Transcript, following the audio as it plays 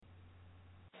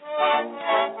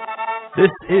This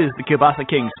is the Kielbasa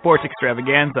King Sports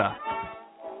Extravaganza.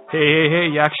 Hey,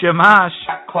 Yakshamash.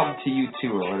 Club to you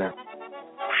too, or whatever.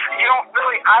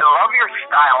 Really, I love your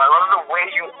style. I love the way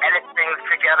you edit things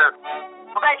together.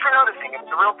 Well, thanks for noticing.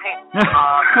 It's a real team.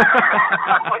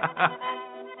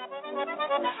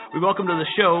 We welcome to the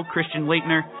show Christian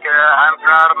Leitner. Yeah, I'm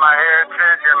proud of my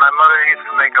heritage, and my mother used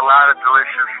to make a lot of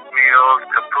delicious meals.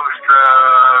 Kapusta,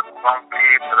 lumpy,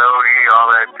 pierogi,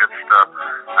 all that good stuff.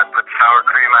 I put sour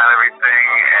cream on everything,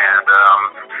 and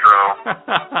so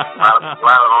a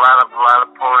lot of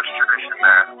Polish tradition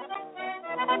there.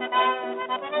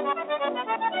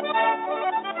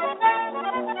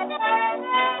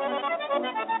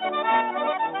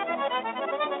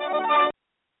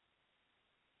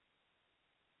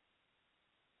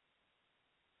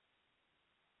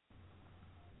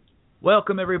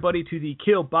 Welcome, everybody, to the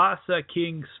Kielbasa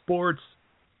King Sports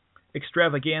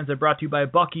Extravaganza, brought to you by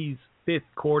Bucky's Fifth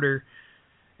Quarter,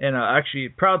 and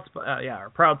actually our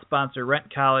proud sponsor,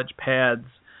 Rent College Pads.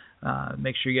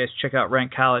 Make sure you guys check out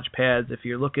Rent College Pads if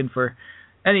you're looking for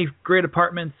any great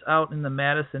apartments out in the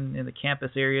Madison, in the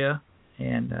campus area,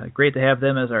 and great to have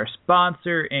them as our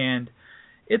sponsor. And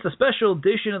it's a special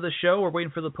edition of the show. We're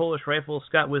waiting for the Polish Rifle,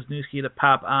 Scott Wisniewski, to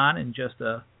pop on in just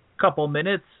a couple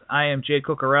minutes. I am Jay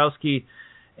Kokorowski,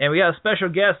 and we got a special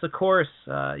guest, of course.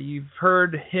 You've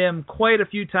heard him quite a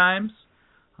few times.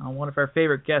 One of our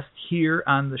favorite guests here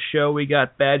on the show. We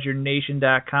got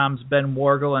BadgerNation.com's Ben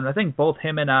Worgull, and I think both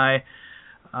him and I,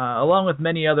 along with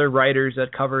many other writers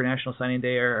that cover National Signing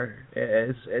Day, are,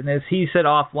 as he said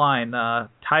offline,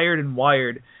 tired and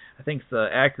wired. I think it's the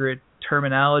accurate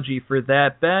terminology for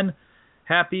that. Ben,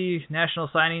 happy National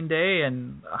Signing Day,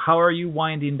 and how are you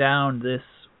winding down this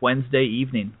Wednesday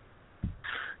evening?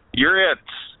 You're it.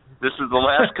 This is the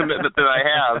last commitment that I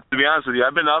have. To be honest with you,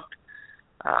 I've been up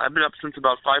since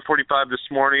about 5:45 this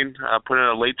morning. Put in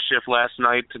a late shift last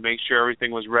night to make sure everything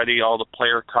was ready, all the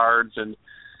player cards and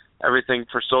everything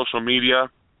for social media.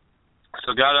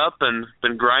 So got up and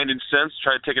been grinding since.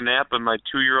 Tried to take a nap, and my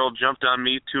 2-year-old jumped on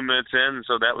me 2 minutes in,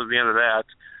 so that was the end of that.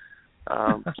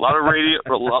 A lot of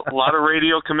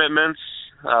radio commitments,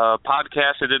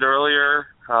 podcasts I did earlier,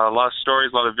 a lot of stories,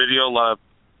 a lot of video, a lot of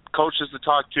coaches to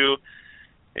talk to,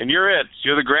 and you're it.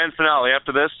 You're the grand finale.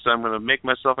 After this, I'm going to make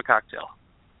myself a cocktail.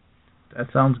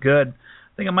 That sounds good.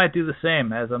 I think I might do the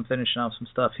same as I'm finishing off some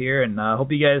stuff here, and I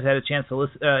hope you guys had a chance to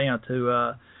listen,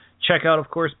 to check out, of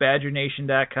course,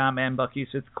 BadgerNation.com and Bucky's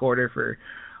Fifth Quarter for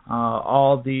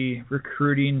all the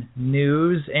recruiting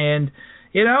news. And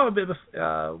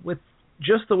with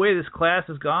just the way this class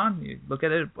has gone, you look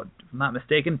at it, if I'm not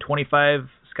mistaken, 25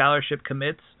 scholarship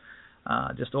commits,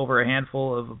 just over a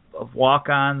handful of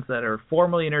walk-ons that are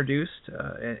formally introduced,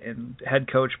 and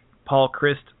head coach Paul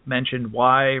Chryst mentioned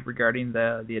why regarding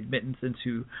the admittance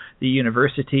into the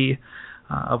University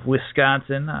of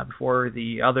Wisconsin before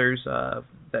the others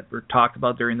that were talked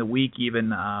about during the week,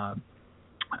 even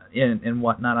and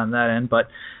whatnot on that end. But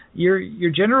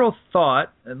your general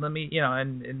thought, and let me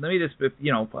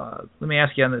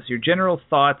ask you on this, your general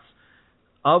thoughts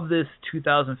of this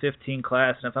 2015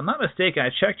 class. And if I'm not mistaken, I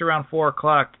checked around 4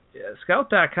 o'clock.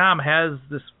 Scout.com has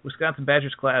this Wisconsin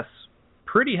Badgers class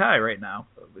pretty high right now,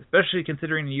 especially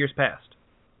considering the years past.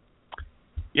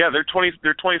 Yeah, they're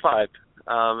 25,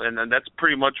 and that's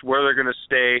pretty much where they're going to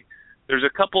stay. There's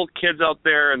a couple kids out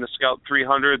there in the Scout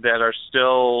 300 that are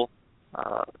still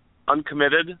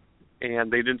uncommitted,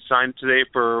 and they didn't sign today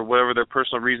for whatever their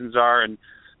personal reasons are.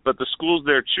 But the schools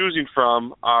they're choosing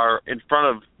from are in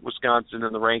front of Wisconsin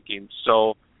in the rankings,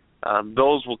 so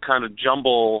those will kind of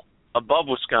jumble above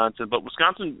Wisconsin. But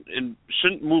Wisconsin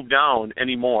shouldn't move down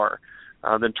any more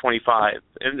than 25,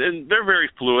 and they're very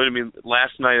fluid. I mean,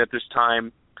 last night at this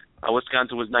time,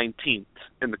 Wisconsin was 19th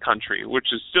in the country,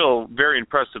 which is still very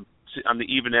impressive on the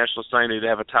even National Signing Day to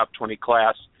have a top 20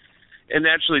 class. And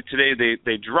actually today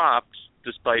they dropped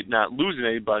despite not losing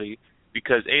anybody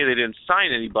because they didn't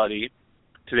sign anybody.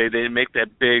 Today they didn't make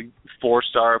that big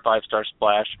 4-star, 5-star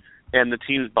splash, and the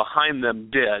teams behind them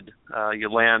did. You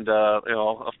land a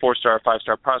 4-star,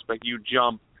 5-star prospect, you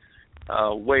jump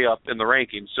way up in the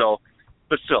rankings. So,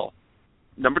 but still,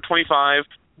 number 25,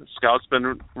 Scouts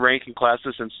been ranking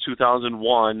classes since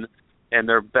 2001, and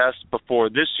their best before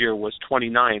this year was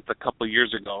 29th a couple of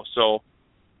years ago. So,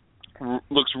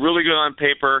 looks really good on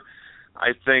paper.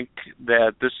 I think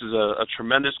that this is a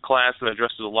tremendous class that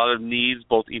addresses a lot of needs,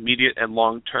 both immediate and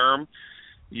long-term.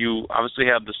 You obviously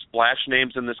have the splash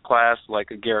names in this class,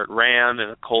 like a Garrett Rand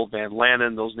and a Cole Van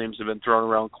Lanen. Those names have been thrown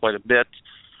around quite a bit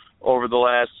over the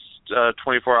last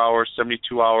 24 hours,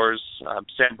 72 hours.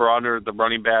 Sam Brodner, the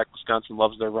running back, Wisconsin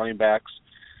loves their running backs.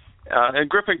 And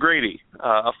Griffin Grady,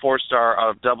 a 4-star out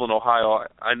of Dublin, Ohio.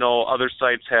 I know other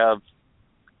sites have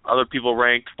other people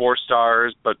ranked 4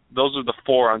 stars, but those are the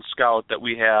 4 on Scout that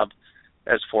we have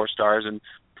as 4 stars. And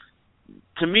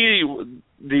to me,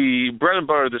 the bread and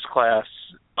butter of this class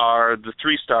are the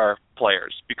 3-star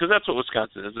players, because that's what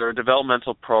Wisconsin is. They're a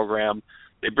developmental program.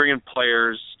 They bring in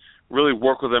players, really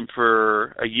work with them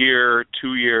for a year,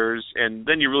 2 years, and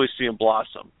then you really see them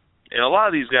blossom. And a lot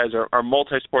of these guys are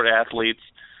multi-sport athletes.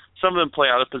 Some of them play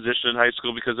out of position in high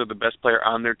school because they're the best player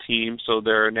on their team, so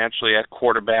they're naturally at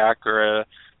quarterback or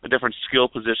a different skill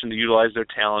position to utilize their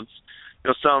talents.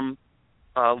 Some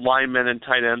linemen and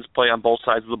tight ends play on both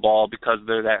sides of the ball because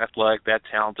they're that athletic, that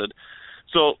talented.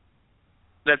 So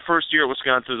that first year at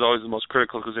Wisconsin is always the most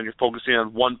critical, because then you're focusing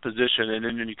on one position, and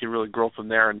then you can really grow from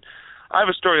there. And I have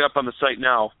a story up on the site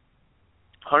now,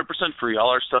 100% free. All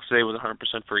our stuff today was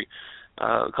 100% free,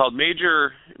 called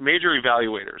Major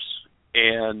Evaluators.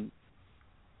 And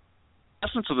the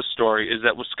essence of the story is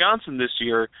that Wisconsin this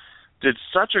year did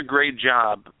such a great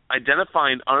job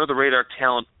identifying under-the-radar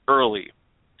talent early,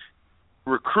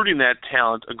 recruiting that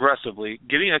talent aggressively,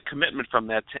 getting a commitment from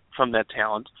that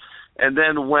talent, and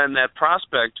then when that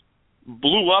prospect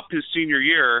blew up his senior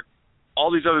year,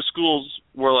 all these other schools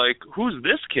were like, who's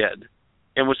this kid?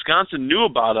 And Wisconsin knew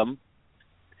about him,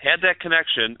 had that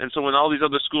connection, and so when all these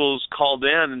other schools called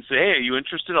in and said, hey, are you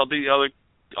interested? All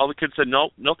the kids said, no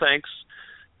thanks.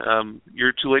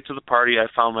 You're too late to the party. I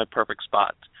found my perfect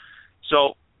spot.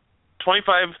 So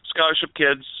 25 scholarship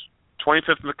kids,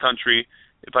 25th in the country.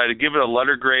 If I had to give it a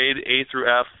letter grade, A through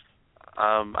F,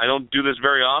 I don't do this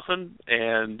very often,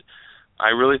 and I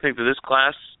really think that this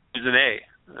class is an A.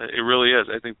 It really is.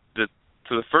 I think that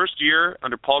for the first year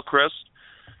under Paul Chryst,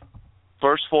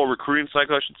 first full recruiting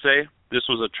cycle, I should say, this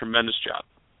was a tremendous job.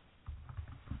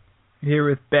 Here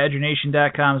with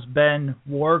BadgerNation.com's Ben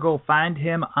Worgull. Find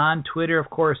him on Twitter, of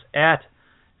course, at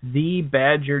The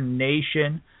Badger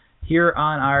Nation. Here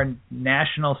on our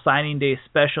National Signing Day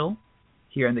special,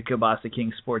 here in the Kielbasa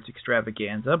King Sports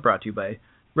Extravaganza, brought to you by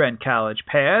Rent College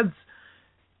Pads.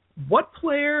 What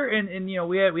player, and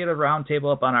we had a round table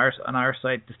up on our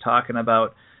site just talking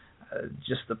about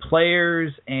just the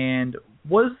players, and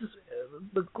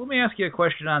let me ask you a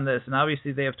question on this. And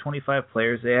obviously they have 25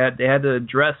 players. They had to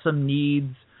address some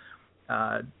needs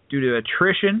due to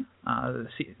attrition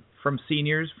from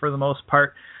seniors for the most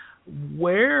part.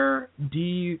 What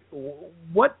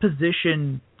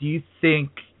position do you think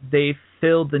they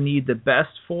filled the need the best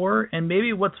for, and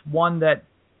maybe what's one that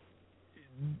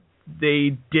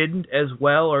they didn't as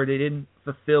well, or they didn't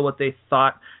fulfill what they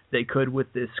thought they could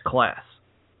with this class?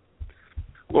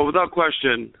 Well, without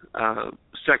question,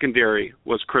 secondary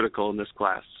was critical in this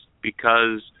class,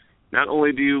 because not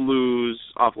only do you lose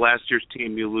off last year's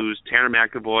team, you lose Tanner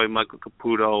McAvoy, Michael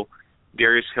Caputo,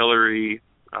 Darius Hillary,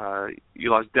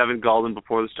 you lost Devin Golden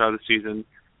before the start of the season,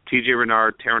 TJ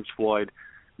Renard, Terrence Floyd.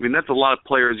 I mean, that's a lot of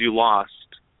players you lost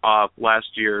off last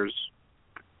year's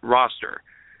roster.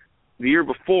 The year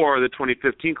before, the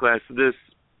 2015 class, this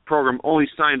program only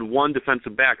signed one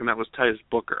defensive back, and that was Titus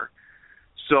Booker.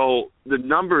 So the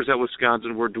numbers at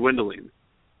Wisconsin were dwindling.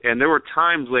 And there were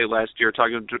times late last year,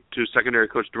 talking to secondary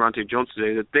coach Durante Jones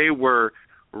today, that they were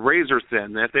razor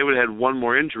thin. That if they would have had one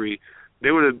more injury,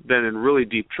 they would have been in really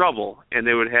deep trouble, and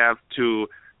they would have to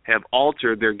have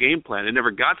altered their game plan. It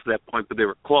never got to that point, but they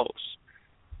were close.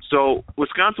 So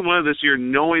Wisconsin went this year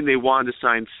knowing they wanted to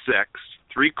sign 6,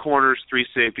 3 corners, 3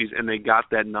 safeties, and they got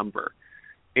that number.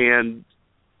 And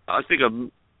I think a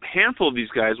handful of these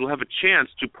guys will have a chance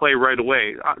to play right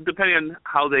away, depending on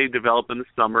how they develop in the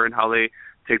summer and how they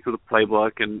take to the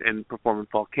playbook and perform in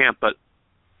fall camp. But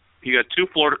you got 2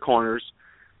 Florida corners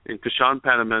in Kashawn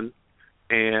Penniman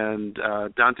and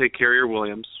Dante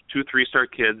Carrier-Williams, 2 3-star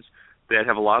kids that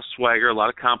have a lot of swagger, a lot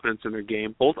of confidence in their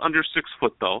game, both under 6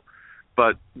 foot though,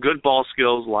 but good ball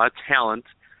skills, a lot of talent.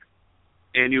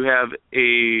 And you have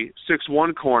a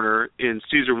 6'1" corner in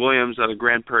Caesar Williams out of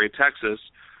Grand Prairie, Texas,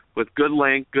 with good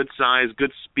length, good size,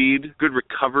 good speed, good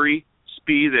recovery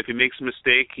speed. If he makes a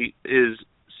mistake, his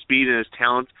speed and his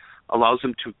talent allows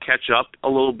him to catch up a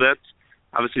little bit.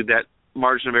 Obviously, that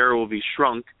margin of error will be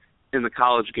shrunk in the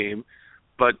college game.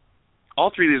 But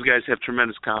all 3 of these guys have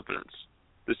tremendous confidence.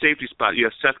 The safety spot, you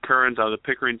have Seth Kearns out of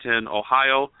Pickerington,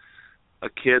 Ohio, a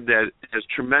kid that has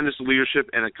tremendous leadership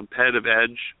and a competitive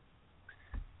edge.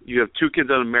 You have 2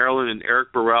 kids out of Maryland, and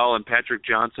Eric Burrell and Patrick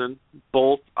Johnson.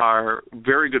 Both are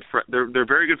very good friends. They're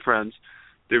very good friends.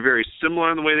 They're very similar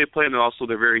in the way they play, and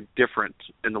they're very different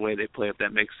in the way they play, if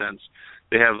that makes sense.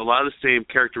 They have a lot of the same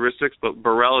characteristics, but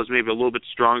Burrell is maybe a little bit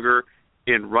stronger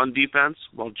in run defense,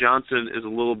 while Johnson is a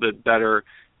little bit better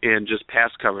in just pass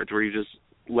coverage, where you just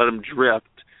let them drift,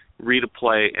 read a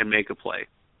play, and make a play.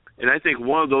 And I think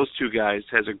one of those two guys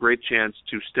has a great chance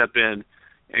to step in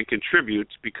and contribute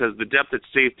because the depth at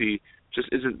safety just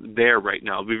isn't there right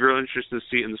now. It'll be really interesting to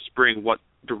see in the spring what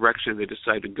direction they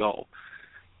decide to go.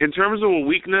 In terms of a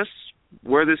weakness,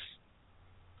 where this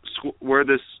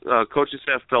coaching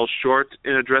staff fell short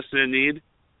in addressing a need,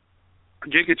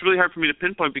 Jake, it's really hard for me to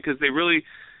pinpoint because they really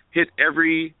hit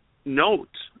every note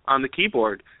on the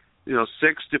keyboard.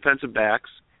 6 defensive backs,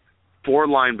 4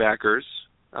 linebackers,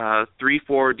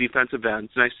 3-4 defensive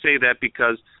ends. And I say that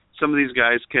because some of these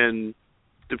guys can,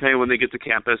 depending on when they get to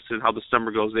campus and how the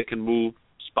summer goes, they can move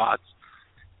spots.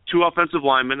 2 offensive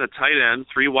linemen, a tight end,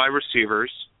 3 wide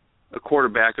receivers, a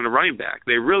quarterback, and a running back.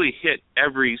 They really hit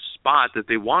every spot that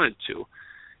they wanted to.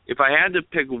 If I had to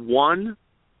pick one,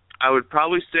 I would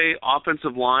probably say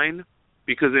offensive line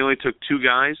because they only took 2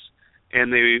 guys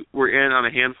and they were in on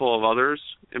a handful of others.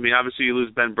 I mean, obviously you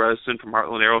lose Ben Bredesen from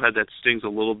Heartland Arrowhead. That stings a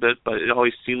little bit, but it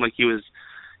always seemed like he was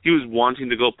wanting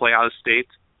to go play out of state.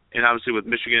 And obviously with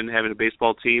Michigan having a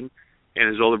baseball team and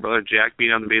his older brother Jack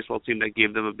being on the baseball team, that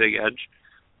gave them a big edge.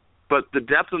 But the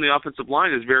depth on the offensive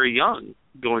line is very young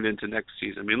going into next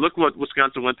season. I mean, look what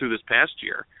Wisconsin went through this past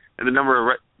year and the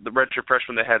number of the redshirt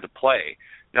freshmen they had to play.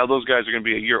 Now those guys are going to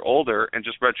be a year older and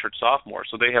just redshirt sophomores,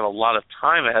 so they have a lot of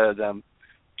time ahead of them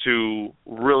to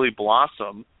really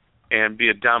blossom and be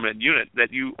a dominant unit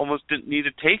that you almost didn't need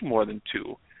to take more than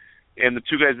 2. And the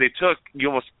 2 guys they took, you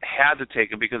almost had to take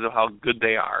them because of how good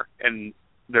they are. And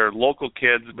they're local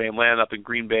kids. They land up in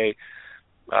Green Bay,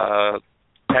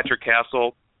 Patrick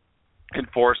Castle, and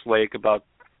Forest Lake, about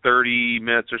 30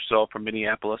 minutes or so from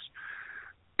Minneapolis.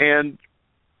 And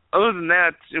other than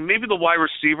that, maybe the wide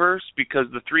receivers, because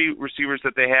the 3 receivers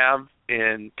that they have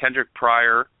in Kendrick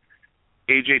Pryor,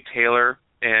 A.J. Taylor,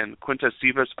 and Quintez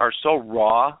Cephas are so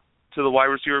raw to the wide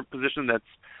receiver position that's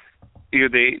either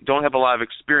they don't have a lot of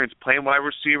experience playing wide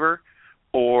receiver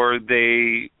or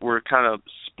they were kind of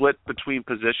split between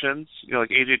positions.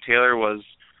 Like A.J. Taylor was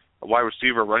a wide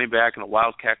receiver, running back, and a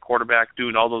wildcat quarterback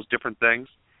doing all those different things.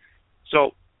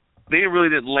 So they really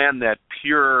didn't land that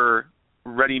pure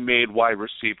ready-made wide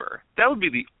receiver. That would be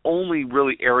the only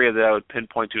really area that I would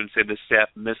pinpoint to and say the staff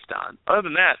missed on. Other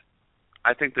than that,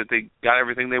 I think that they got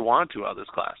everything they wanted to out of this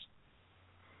class.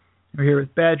 We're here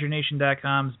with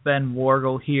BadgerNation.com's Ben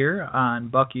Worgull here on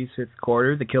Bucky's Fifth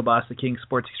Quarter, the Kielbasa King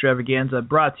Sports Extravaganza,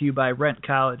 brought to you by Rent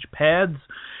College Pads.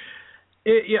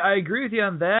 I agree with you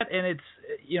on that, and it's,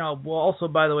 we'll also,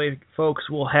 by the way, folks,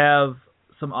 we'll have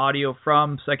some audio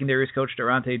from secondaries coach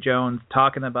Durante Jones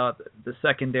talking about the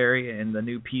secondary and the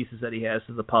new pieces that he has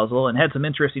to the puzzle, and had some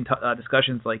interesting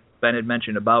discussions, like Ben had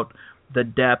mentioned, about the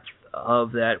depth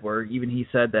of that, where even he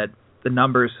said that the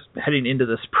numbers heading into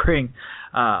the spring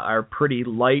are pretty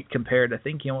light compared, I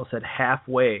think he almost said half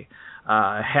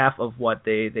of what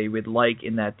they would like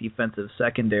in that defensive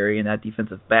secondary, in that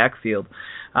defensive backfield.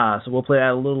 So we'll play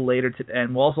that a little later.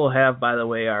 And we'll also have, by the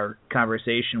way, our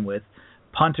conversation with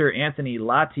punter Anthony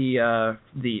Lotti out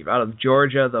of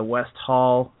Georgia, the West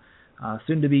Hall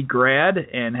soon-to-be grad,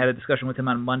 and had a discussion with him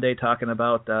on Monday talking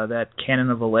about that cannon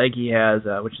of a leg he has,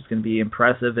 which is going to be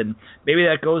impressive. And maybe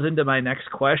that goes into my next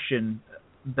question,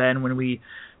 Ben, when we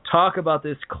talk about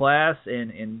this class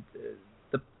and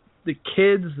the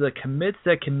kids, the commits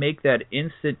that can make that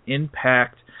instant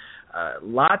impact.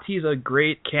 Lotti's a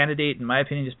great candidate, in my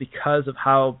opinion, just because of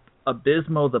how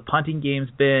abysmal the punting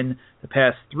game's been the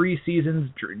past 3 seasons.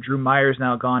 Drew Meyer's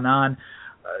now gone on.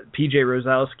 P.J.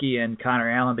 Rosowski and Connor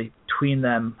Allen, between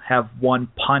them, have 1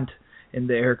 punt in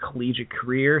their collegiate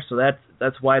career, so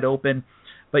that's wide open.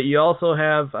 But you also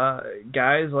have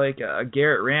guys like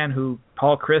Garrett Rand, who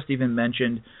Paul Chryst even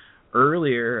mentioned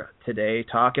earlier today,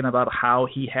 talking about how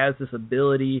he has this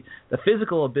ability, the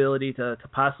physical ability to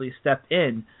possibly step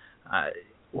in.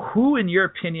 Who, in your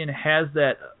opinion, has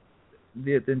that,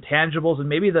 the intangibles, and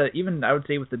maybe even I would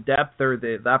say with the depth or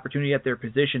the opportunity at their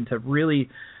position to really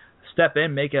step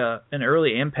in, make an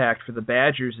early impact for the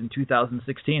Badgers in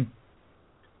 2016?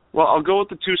 Well, I'll go with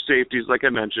the 2 safeties, like I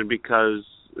mentioned, because,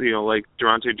 like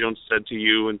Durante Jones said to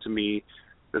you and to me,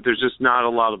 that there's just not a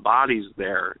lot of bodies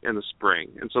there in the spring.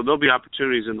 And so there'll be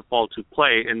opportunities in the fall to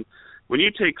play. And when you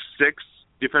take 6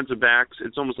 defensive backs,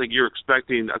 it's almost like you're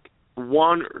expecting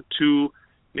 1 or 2,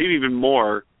 maybe even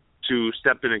more, to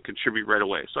step in and contribute right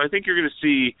away. So I think you're going to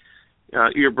see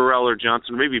either Burrell or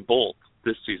Johnson, maybe both,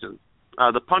 this season.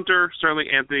 The punter, certainly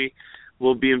Anthony,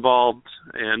 will be involved.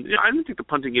 And I didn't think the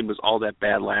punting game was all that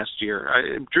bad last year.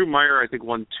 Drew Meyer, I think,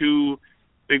 won 2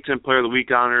 Big Ten Player of the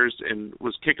Week honors and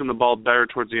was kicking the ball better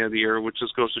towards the end of the year, which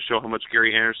just goes to show how much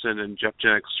Gary Anderson and Jeff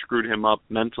Jennings screwed him up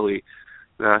mentally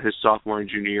his sophomore and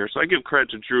junior year. So I give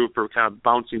credit to Drew for kind of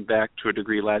bouncing back to a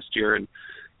degree last year and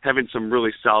having some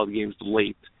really solid games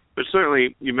late. But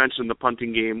certainly, you mentioned the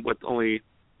punting game with only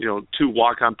 2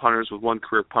 walk-on punters with 1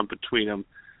 career punt between them.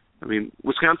 I mean,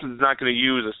 Wisconsin's not going to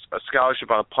use a scholarship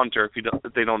on a punter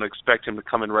if they don't expect him to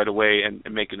come in right away and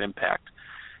make an impact.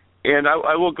 And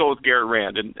I will go with Garrett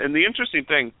Rand. And the interesting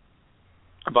thing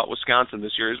about Wisconsin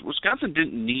this year is Wisconsin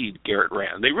didn't need Garrett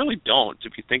Rand. They really don't,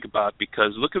 if you think about it,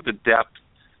 because look at the depth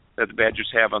that the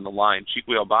Badgers have on the line.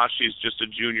 Chikwe Obashi is just a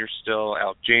junior still.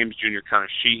 Alec James Jr., Connor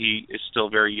Sheehy is still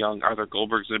very young. Arthur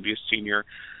Goldberg's going to be a senior.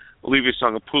 Olivia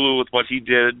Songapulu, with what he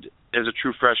did as a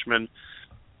true freshman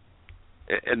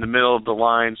in the middle of the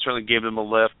line, certainly gave them a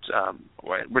lift. I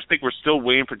think we're still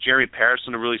waiting for Jeremy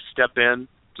Patterson to really step in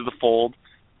to the fold.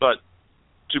 But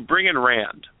to bring in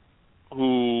Rand,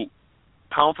 who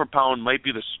pound for pound might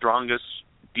be the strongest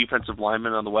defensive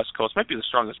lineman on the West Coast, might be the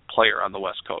strongest player on the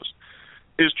West Coast,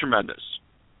 is tremendous.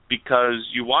 Because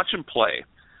you watch him play,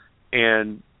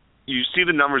 and you see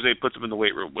the numbers they puts up in the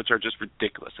weight room, which are just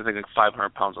ridiculous. I think like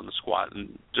 500 pounds on the squat,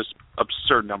 and just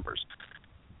absurd numbers.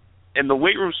 And the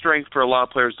weight room strength for a lot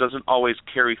of players doesn't always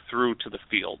carry through to the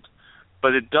field,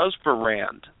 but it does for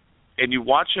Rand. And you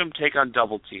watch him take on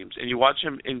double teams, and you watch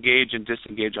him engage and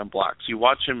disengage on blocks. You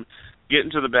watch him get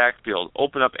into the backfield,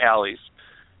 open up alleys.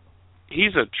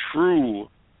 He's a true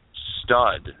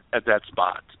stud at that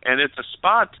spot. And it's a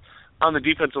spot on the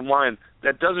defensive line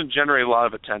that doesn't generate a lot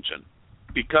of attention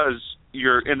because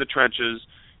you're in the trenches,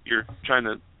 you're trying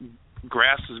to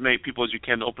grasp as many people as you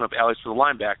can to open up alleys for the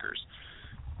linebackers.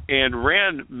 And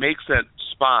Rand makes that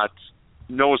spot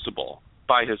noticeable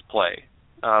by his play,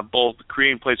 both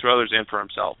creating plays for others and for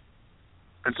himself.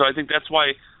 And so I think that's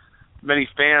why many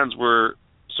fans were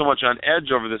so much on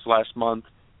edge over this last month,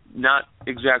 not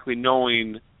exactly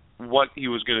knowing what he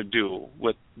was going to do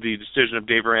with the decision of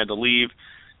Dave Rand to leave.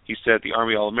 He said at the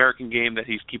Army All-American game that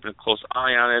he's keeping a close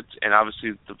eye on it, and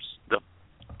obviously the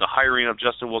hiring of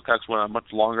Justin Wilcox went on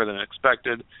much longer than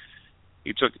expected.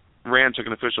 Rand took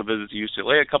an official visit to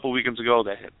UCLA a couple weekends ago.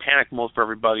 That hit panic mode for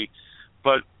everybody.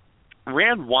 But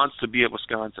Rand wants to be at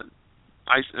Wisconsin.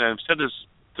 And I've said this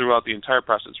throughout the entire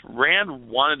process. Rand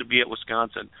wanted to be at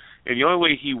Wisconsin. And the only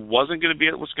way he wasn't going to be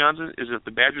at Wisconsin is if the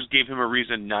Badgers gave him a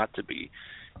reason not to be.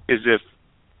 Is if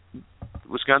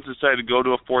Wisconsin decided to go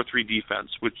to a 4-3 defense,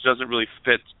 which doesn't really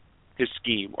fit his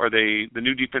scheme, or the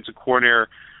new defensive coordinator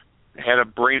had a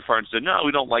brain fart and said, no,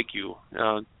 we don't like you.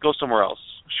 Go somewhere else.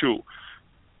 Shoo.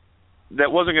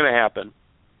 That wasn't going to happen.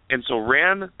 And so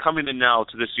Rand coming in now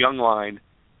to this young line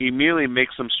immediately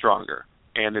makes them stronger.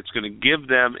 And it's going to give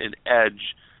them an edge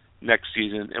next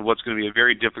season in what's going to be a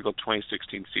very difficult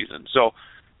 2016 season. So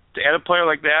to add a player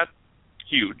like that,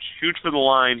 huge. Huge for the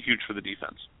line, huge for the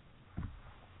defense.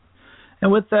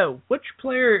 And with that, which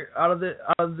player out of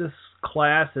this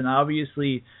class, and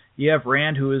obviously you have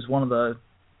Rand, who is one of the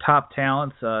top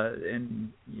talents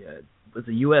and was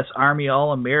a U.S. Army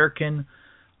All-American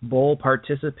Bowl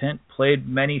participant, played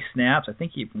many snaps. I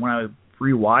think when I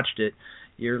rewatched it,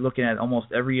 you're looking at almost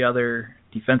every other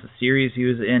defensive series he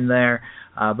was in there.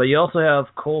 But you also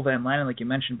have Cole Van Lanen, like you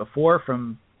mentioned before,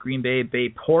 from Green Bay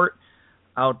Bayport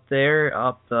out there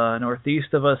up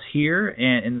northeast of us here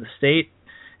and in the state.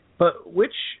 But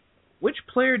which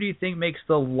player do you think makes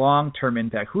the long-term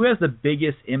impact? Who has the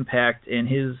biggest impact in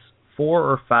his 4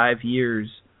 or 5 years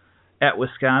at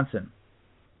Wisconsin?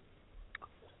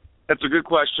 That's a good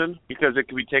question because it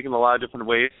can be taken a lot of different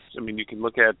ways. I mean, you can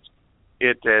look at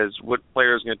it as what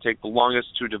player is going to take the longest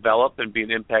to develop and be an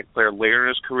impact player later in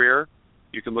his career.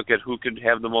 You can look at who could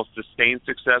have the most sustained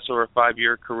success over a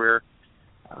 5-year career.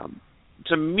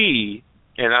 To me,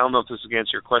 and I don't know if this is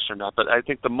against your question or not, but I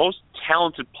think the most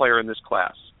talented player in this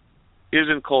class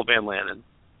isn't Cole Van Lanen.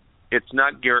 It's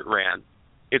not Garrett Rand.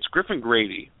 It's Griffin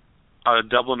Grady out of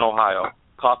Dublin, Ohio,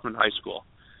 Kaufman High School.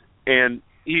 And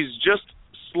he's just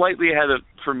slightly ahead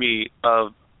for me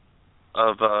of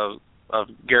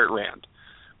Garrett Rand.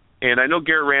 And I know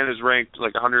Garrett Rand is ranked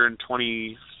like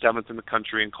 127th in the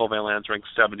country, and Cole Van Lanen's ranked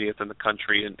 70th in the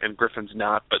country, and Griffin's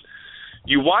not. But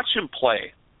you watch him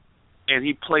play, and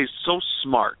he plays so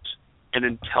smart and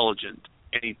intelligent,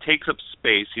 and he takes up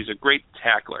space. He's a great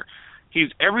tackler. He's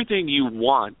everything you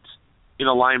want in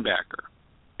a linebacker.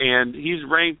 And he's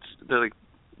ranked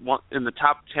in the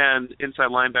top 10 inside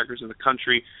linebackers in the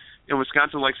country. And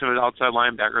Wisconsin likes him as an outside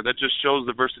linebacker. That just shows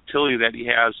the versatility that he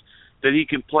has, that he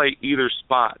can play either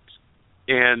spot.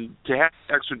 And to have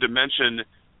extra dimension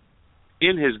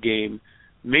in his game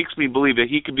makes me believe that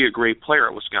he could be a great player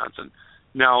at Wisconsin.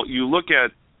 Now, you look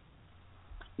at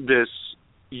this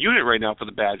unit right now for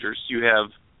the Badgers. You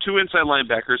have 2 inside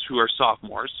linebackers who are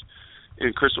sophomores,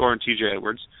 in Chris Orr and TJ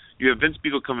Edwards. You have Vince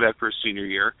Beagle coming back for his senior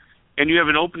year. And you have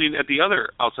an opening at the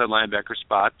other outside linebacker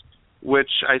spot, which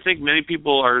I think many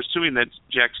people are assuming that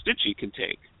Jack Stitchie can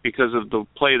take because of the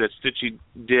play that Stitchie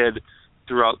did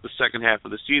throughout the second half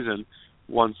of the season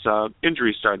once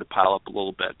injuries started to pile up a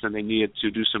little bit and they needed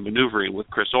to do some maneuvering with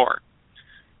Chris Orr.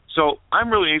 So I'm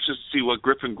really anxious to see what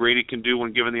Griffin Grady can do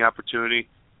when given the opportunity.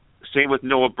 Same with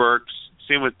Noah Burks,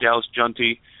 same with Dallas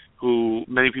Junty, who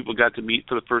many people got to meet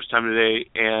for the first time today,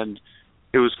 and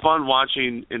it was fun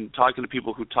watching and talking to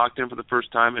people who talked to him for the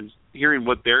first time and hearing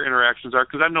what their interactions are,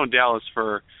 because I've known Dallas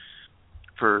for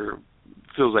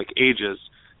feels like ages,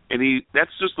 and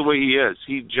that's just the way he is.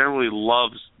 He generally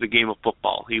loves the game of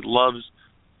football. He loves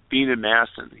being in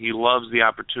Madison. He loves the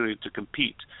opportunity to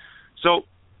compete. So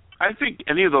I think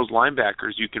any of those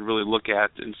linebackers you can really look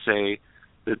at and say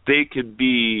that they could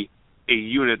be a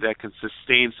unit that can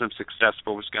sustain some success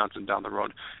for Wisconsin down the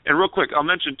road. And real quick, I'll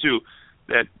mention, too,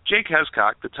 that Jake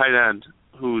Hescock, the tight end,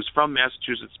 who's from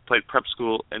Massachusetts, played prep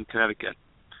school in Connecticut,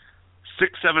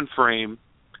 6'7" frame,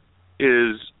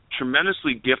 is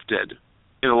tremendously gifted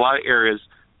in a lot of areas,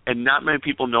 and not many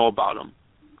people know about him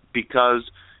because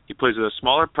he plays at a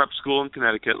smaller prep school in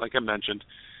Connecticut, like I mentioned.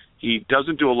 He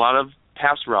doesn't do a lot of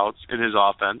pass routes in his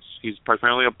offense. He's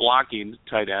primarily a blocking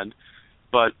tight end,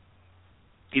 but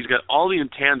he's got all the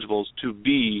intangibles to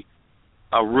be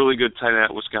a really good tight end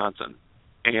at Wisconsin.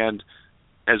 And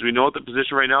as we know at the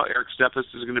position right now, Eric Steffes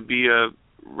is going to be a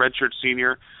redshirt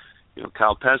senior. You know,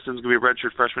 Kyle Peston's going to be a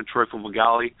redshirt freshman. Troy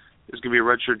Fumagalli is going to be a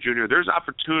redshirt junior. There's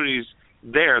opportunities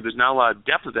there. There's not a lot of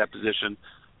depth at that position.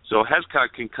 So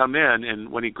Hescock can come in,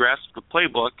 and when he grasps the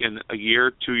playbook in a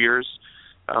year, 2 years,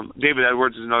 David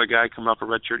Edwards is another guy coming off a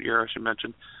redshirt year, I should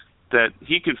mention, that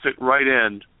he can fit right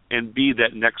in and be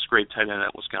that next great tight end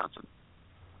at Wisconsin.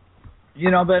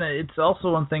 You know, Ben, it's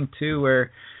also one thing, too,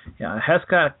 where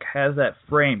Hescock has that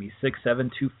frame. He's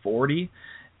 6'7", 240.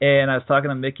 And I was talking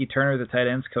to Mickey Turner, the tight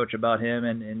ends coach, about him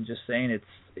and just saying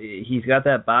he's got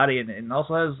that body and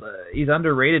also has he's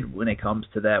underrated when it comes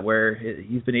to that, where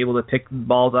he's been able to pick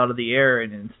balls out of the air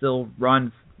and still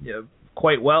run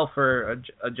quite well for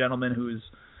a gentleman who's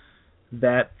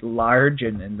that large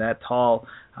and that tall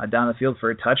down the field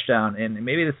for a touchdown. And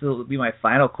maybe this will be my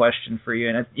final question for you.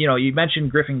 And you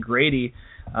mentioned Griffin Grady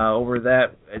over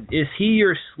that. Is he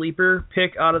your sleeper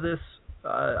pick out of this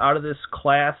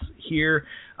class here?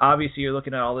 Obviously, you're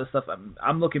looking at all this stuff.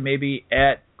 I'm looking maybe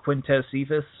at Quintez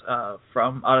Cephas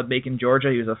from out of Macon, Georgia.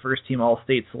 He was a first-team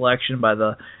All-State selection by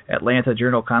the Atlanta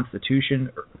Journal-Constitution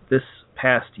this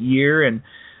past year, and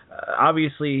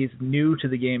obviously he's new to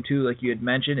the game too, like you had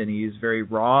mentioned, and he's very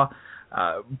raw.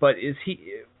 But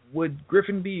would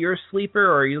Griffin be your sleeper,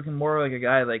 or are you looking more like a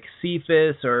guy like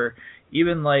Cephas, or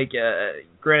even like,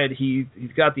 granted,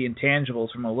 he's got the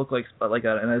intangibles from a look like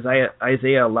an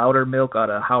Isaiah Loudermilk out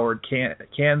of Howard,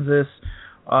 Kansas,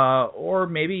 or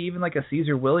maybe even like a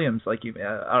Caesar Williams, like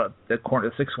out of the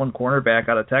 6'1" cornerback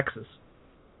out of Texas.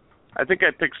 I think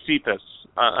I picked Cephas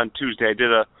on Tuesday.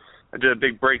 I did a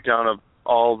big breakdown of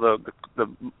all the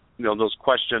those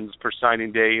questions for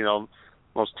signing day.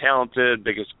 Most talented,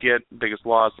 biggest get, biggest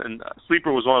loss, and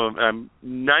sleeper was one of them.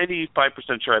 I'm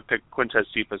 95% sure I picked Quintez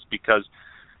Cephas because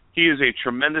he is a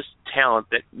tremendous talent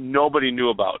that nobody knew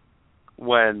about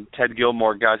when Ted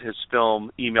Gilmore got his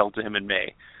film emailed to him in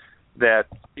May. That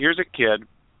here's a kid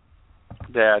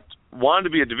that wanted to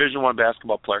be a Division I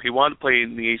basketball player. He wanted to play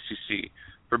in the ACC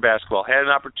for basketball. Had an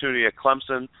opportunity at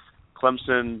Clemson.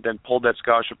 Clemson then pulled that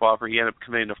scholarship offer. He ended up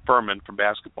committing to Furman for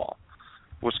basketball.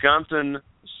 Wisconsin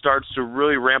starts to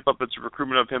really ramp up its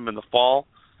recruitment of him in the fall.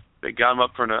 They got him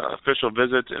up for an official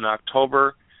visit in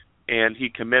October, and he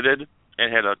committed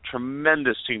and had a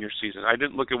tremendous senior season. I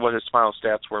didn't look at what his final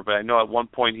stats were, but I know at one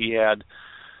point he had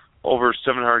over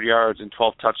 700 yards and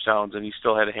 12 touchdowns, and he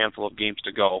still had a handful of games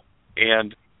to go.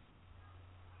 And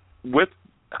with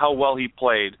how well he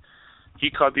played, he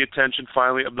caught the attention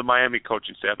finally of the Miami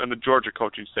coaching staff and the Georgia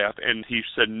coaching staff, and he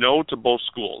said no to both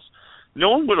schools. No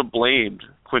one would have blamed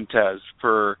Quintez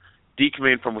for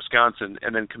decommitting from Wisconsin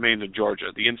and then committing to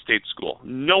Georgia, the in-state school.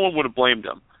 No one would have blamed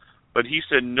him. But he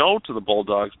said no to the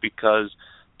Bulldogs because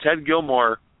Ted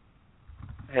Gilmore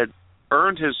had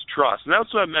earned his trust. And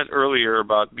that's what I meant earlier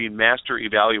about being master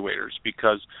evaluators,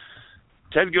 because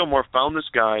Ted Gilmore found this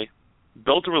guy,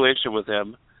 built a relationship with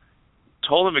him,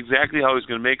 told him exactly how he was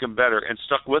going to make him better, and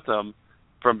stuck with him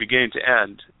from beginning to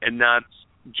end, and not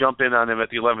jump in on him at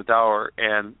the 11th hour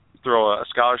and throw a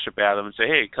scholarship at him and say,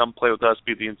 hey, come play with us,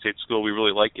 be at the in-state school, we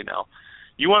really like you now.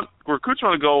 Recruits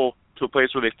want to go to a place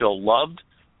where they feel loved,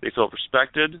 they feel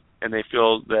respected, and they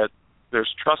feel that there's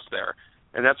trust there.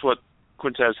 And that's what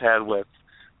Quintez had with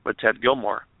Ted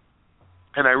Gilmore.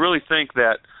 And I really think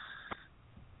that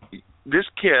this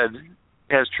kid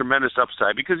has tremendous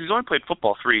upside because he's only played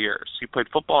football 3 years. He played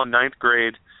football in 9th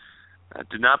grade,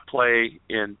 did not play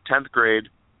in 10th grade.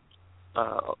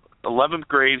 11th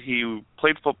grade, he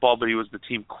played football, but he was the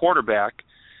team quarterback.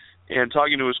 And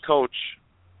talking to his coach,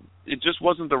 it just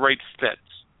wasn't the right fit.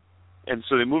 And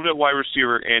so they moved at wide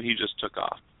receiver, and he just took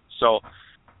off. So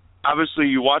obviously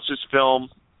you watch this film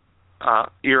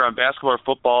here on basketball or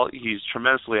football, he's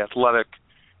tremendously athletic.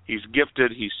 He's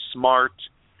gifted. He's smart.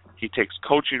 He takes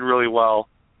coaching really well.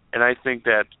 And I think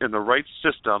that in the right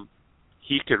system,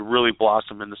 he could really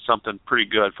blossom into something pretty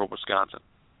good for Wisconsin.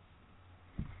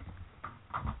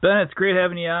 Ben, it's great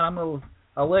having you on.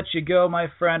 I'll let you go, my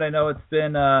friend. I know it's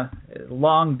been a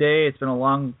long day. It's been a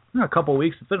long couple of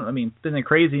weeks. It's been a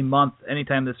crazy month.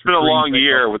 Anytime this. It's been a long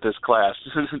year with this class,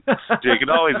 Jake. It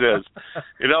always is.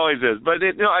 It always is. But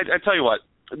I tell you what,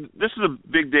 this is a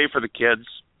big day for the kids.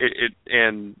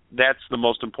 And that's the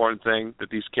most important thing,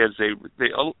 that these kids, they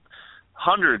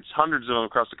hundreds of them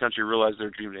across the country realize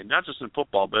their dream day, not just in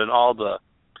football, but in all the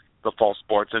fall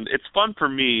sports. And it's fun for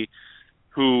me,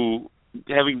 who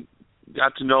having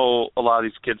got to know a lot of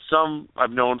these kids. Some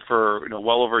I've known for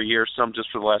well over a year, some just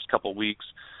for the last couple of weeks,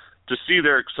 to see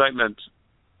their excitement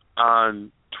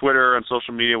on Twitter and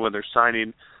social media when they're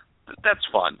signing. That's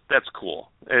fun. That's cool.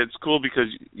 It's cool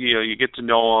because you get to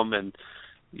know them and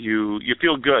you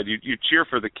feel good. You cheer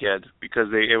for the kid because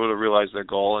they're able to realize their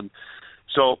goal. And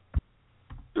so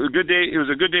it was a good day. It was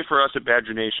a good day for us at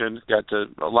Badger Nation. Got a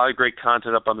lot of great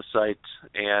content up on the site,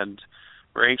 and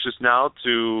we're anxious now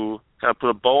to kind of put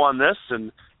a bow on this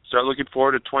and start looking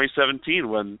forward to 2017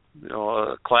 when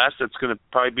a class that's going to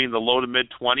probably be in the low to mid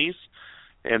 20s,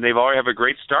 and they've already have a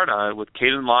great start on it with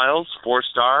Caden Lyles,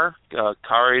 4-star,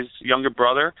 Kari's younger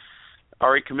brother,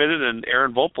 already committed, and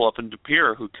Aaron Volpel up in De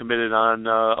Pere, who committed on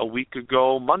a week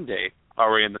ago Monday,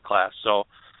 already in the class. So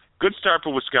good start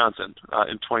for Wisconsin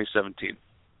in 2017.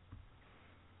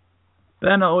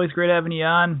 Ben, always great having you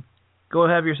on. Go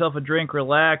have yourself a drink,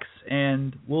 relax,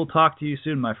 and we'll talk to you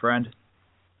soon, my friend.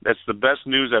 That's the best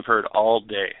news I've heard all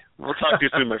day. We'll talk to you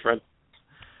soon, my friend.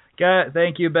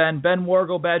 Thank you, Ben. Ben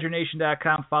Worgull,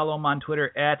 BadgerNation.com. Follow him on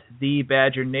Twitter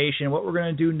 @TheBadgerNation. What we're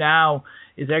going to do now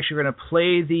is actually going to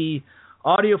play the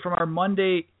audio from our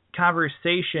Monday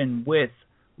conversation with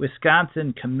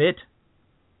Wisconsin commit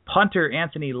punter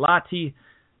Anthony Lotti.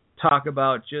 Talk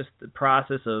about just the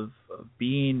process of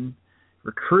being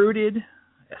recruited,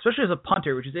 especially as a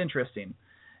punter, which is interesting.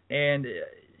 And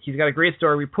he's got a great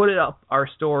story. We put it up, our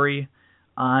story,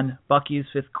 on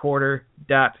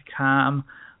buckysfifthquarter.com,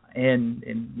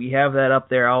 and we have that up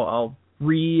there. I'll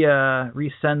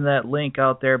resend that link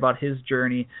out there about his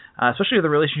journey, especially the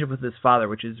relationship with his father,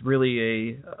 which is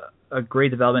really a great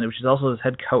development, which is also his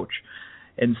head coach.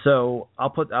 And so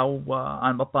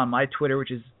I'm up on my Twitter,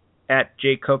 which is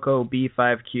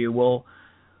 @JCocoB5Q.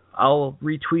 I'll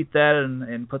retweet that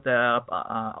and put that up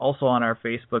also on our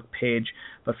Facebook page.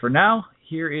 But for now,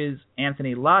 here is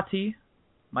Anthony Lotti,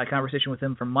 my conversation with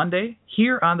him from Monday,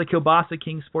 here on the Kielbasa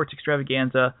King Sports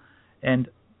Extravaganza and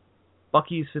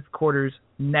Bucky's Fifth Quarter's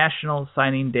National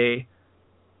Signing Day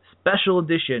Special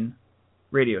Edition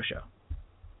radio show.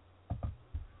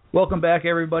 Welcome back,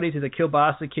 everybody, to the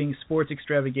Kielbasa King Sports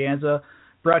Extravaganza,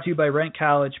 brought to you by Rent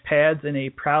College Pads and a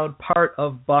proud part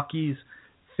of Bucky's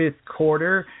Fifth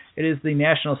Quarter. It is the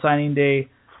National Signing Day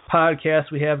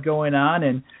podcast we have going on,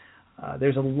 and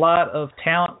there's a lot of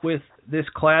talent with this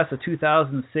class of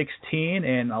 2016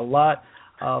 and a lot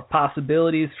of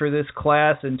possibilities for this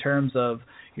class in terms of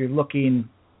you're looking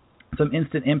some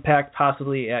instant impact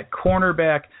possibly at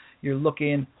cornerback. You're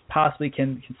looking possibly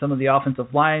can some of the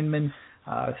offensive linemen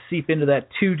seep into that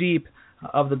two deep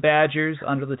of the Badgers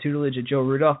under the tutelage of Joe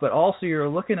Rudolph, but also you're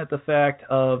looking at the fact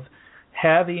of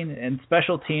having, and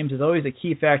special teams is always a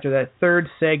key factor, that third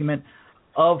segment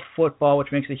of football,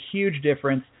 which makes a huge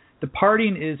difference.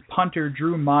 Departing is punter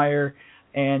Drew Meyer,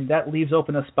 and that leaves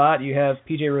open a spot. You have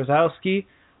P.J. Rosowski,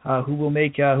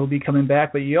 who'll be coming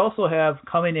back, but you also have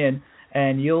coming in,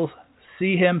 and you'll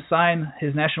see him sign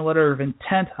his national letter of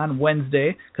intent on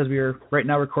Wednesday, because we are right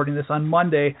now recording this on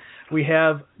Monday. We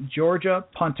have Georgia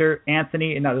punter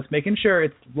Anthony, and now just making sure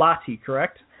it's Lotti,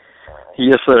 correct?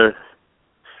 Yes, sir.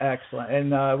 Excellent.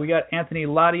 And we got Anthony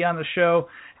Lotti on the show.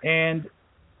 And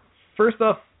first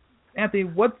off, Anthony,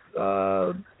 what's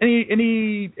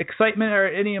any excitement or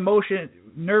any emotion,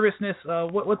 nervousness?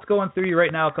 What's going through you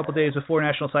right now a couple days before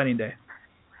National Signing Day?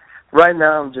 Right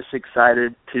now, I'm just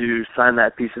excited to sign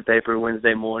that piece of paper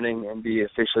Wednesday morning and be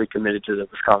officially committed to the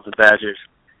Wisconsin Badgers.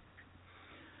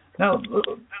 Now,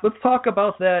 let's talk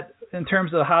about that in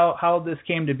terms of how this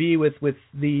came to be with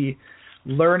the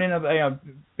learning of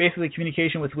basically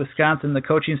communication with Wisconsin, the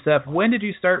coaching staff. When did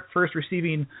you start first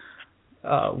receiving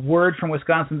word from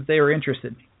Wisconsin that they were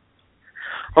interested?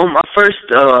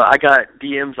 I got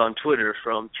DMs on Twitter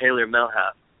from Taylor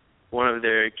Melhap, one of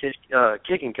their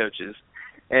kicking coaches,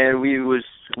 and we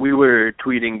were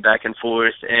tweeting back and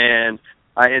forth, and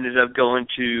I ended up going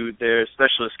to their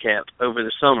specialist camp over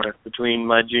the summer between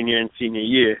my junior and senior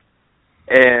year,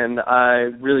 and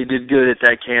I really did good at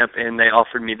that camp, and they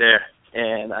offered me there,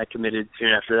 and I committed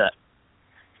soon after that.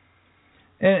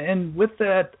 And with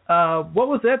that, what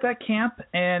was at that camp,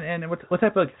 and what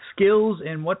type of skills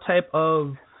and what type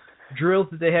of drills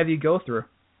did they have you go through?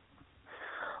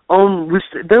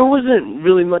 There wasn't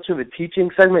really much of a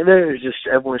teaching segment there. It was just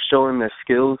everyone showing their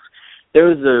skills. There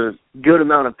was a good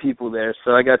amount of people there,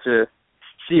 so I got to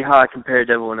see how I compared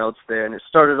to everyone else there. And it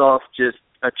started off just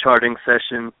a charting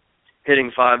session,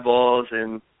 hitting 5 balls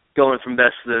and going from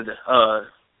best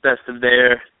of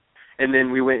there. And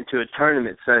then we went to a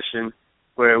tournament session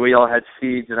where we all had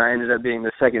seeds, and I ended up being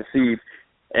the second seed,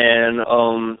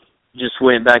 and just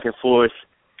went back and forth,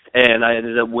 and I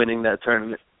ended up winning that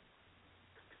tournament.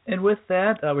 And with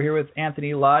that, we're here with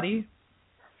Anthony Lotti,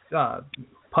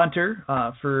 punter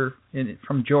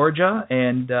from Georgia,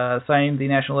 and signing the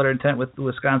national letter of intent with the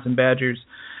Wisconsin Badgers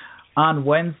on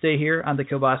Wednesday here on the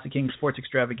Kielbasa King Sports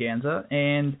Extravaganza.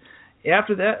 And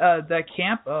after that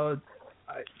camp,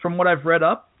 from what I've read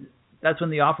up, that's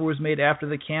when the offer was made after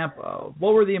the camp.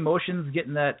 What were the emotions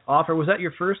getting that offer? Was that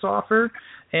your first offer?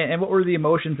 And what were the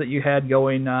emotions that you had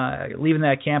going, leaving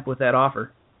that camp with that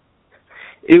offer?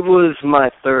 It was my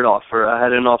third offer. I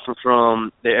had an offer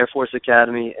from the Air Force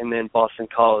Academy and then Boston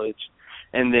College,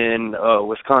 and then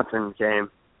Wisconsin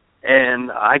came.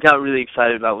 And I got really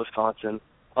excited about Wisconsin.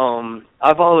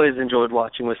 I've always enjoyed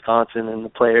watching Wisconsin and the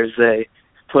players they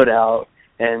put out,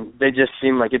 and they just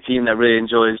seem like a team that really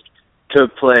enjoys to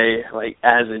play like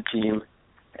as a team,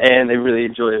 and they really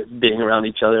enjoy being around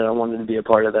each other, and I wanted to be a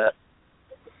part of that.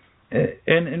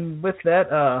 And with that,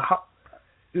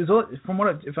 it was,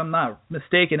 if I'm not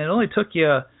mistaken, it only took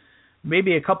you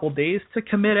maybe a couple days to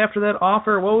commit after that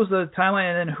offer. What was the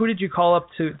timeline, and then who did you call up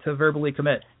to verbally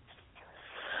commit?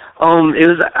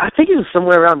 I think it was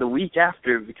somewhere around the week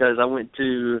after, because I went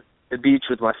to the beach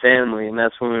with my family, and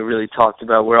that's when we really talked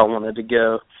about where I wanted to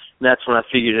go, and that's when I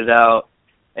figured it out.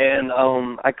 And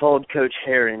I called Coach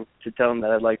Herring to tell him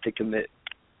that I'd like to commit.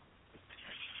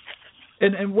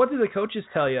 And what did the coaches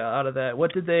tell you out of that?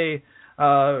 What did they,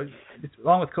 along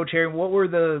with Coach Herring,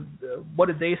 what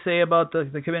did they say about the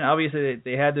commitment? Obviously,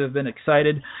 they had to have been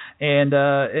excited. And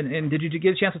did you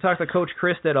get a chance to talk to Coach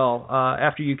Chryst at all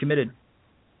after you committed?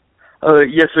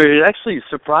 Yes, sir. It actually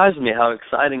surprised me how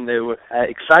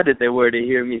excited they were to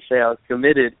hear me say I was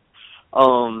committed.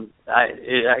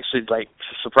 It actually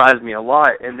surprised me a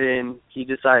lot, and then he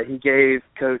gave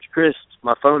Coach Chryst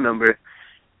my phone number,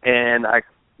 and I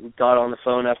got on the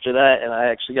phone after that, and I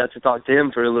actually got to talk to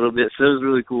him for a little bit, so it was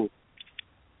really cool.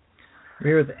 We're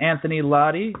here with Anthony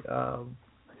Lotti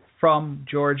from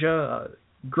Georgia,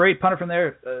 great punter from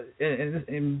there,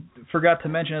 and forgot to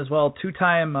mention as well,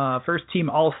 2-time first-team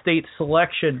All-State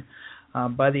selection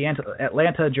by the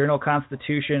Atlanta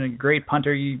Journal-Constitution, a great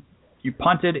punter. You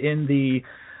punted in the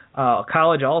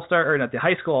college All-Star, or not, the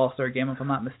high school All-Star game, if I'm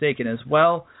not mistaken, as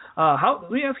well.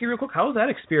 Let me ask you real quick, how was that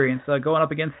experience going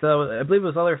up against, I believe it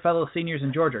was other fellow seniors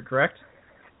in Georgia, correct?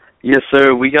 Yes,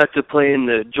 sir. We got to play in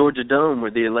the Georgia Dome where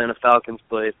the Atlanta Falcons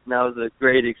played. And that was a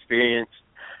great experience.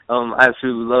 I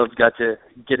absolutely loved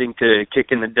getting to kick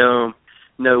in the dome,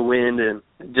 no wind, and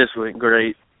it just went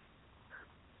great.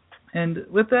 And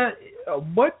with that,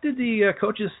 what did the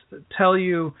coaches tell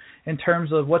you in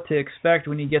terms of what to expect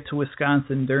when you get to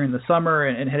Wisconsin during the summer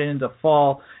and heading into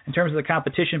fall, in terms of the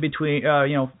competition between,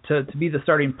 to be the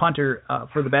starting punter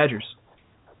for the Badgers?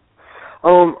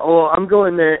 Well, I'm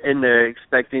going there and they're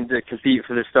expecting to compete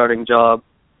for the starting job.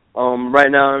 Right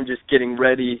now I'm just getting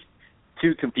ready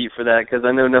to compete for that because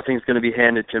I know nothing's going to be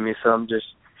handed to me, so I'm just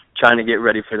trying to get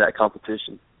ready for that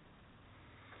competition.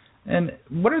 And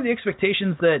what are the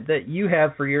expectations that you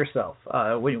have for yourself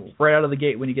right out of the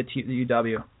gate when you get to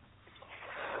UW?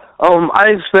 I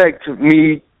expect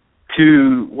me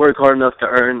to work hard enough to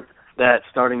earn that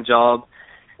starting job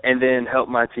and then help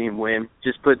my team win.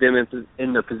 Just put them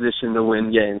in the position to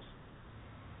win games.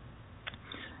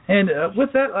 And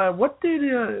with that, what did,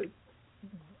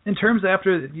 in terms of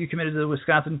after you committed to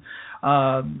Wisconsin,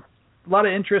 a lot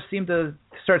of interest seemed to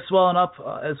start swelling up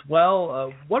as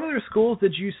well. What other schools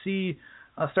did you see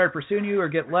start pursuing you or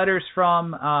get letters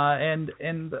from? And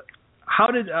how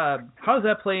does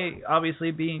that play?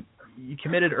 Obviously, being you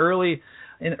committed earlier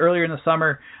in the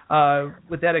summer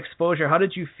with that exposure, how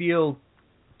did you feel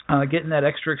getting that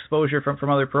extra exposure from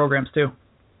other programs too?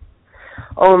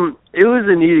 It was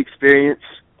a neat experience.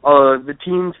 The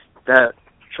teams that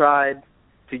tried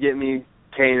to get me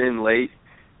came in late,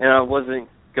 and I wasn't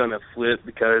going to flip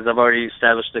because I've already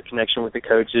established a connection with the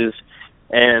coaches,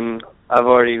 and I've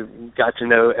already got to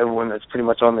know everyone that's pretty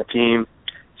much on the team.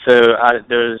 So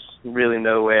there's really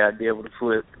no way I'd be able to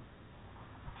flip.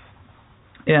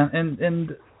 Yeah,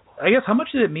 and I guess how much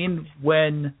did it mean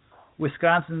when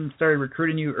Wisconsin started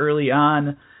recruiting you early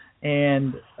on?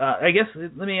 And I guess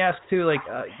let me ask too, like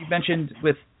you mentioned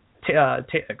with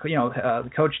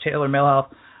Coach Taylor Milhouse,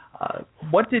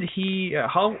 what did he?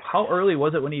 How early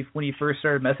was it when he first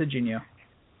started messaging you?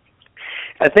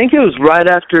 I think it was right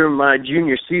after my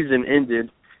junior season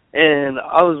ended, and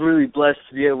I was really blessed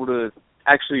to be able to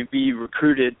actually be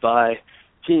recruited by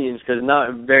teams because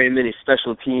not very many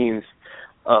special teams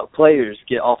players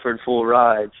get offered full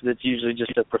rides. That's usually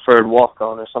just a preferred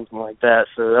walk-on or something like that.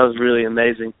 So that was really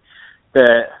amazing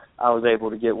that I was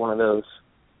able to get one of those.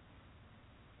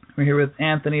 We're here with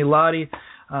Anthony Lotti,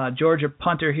 Georgia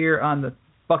punter here on the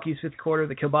Bucky's Fifth Quarter,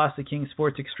 the Kielbasa King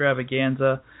Sports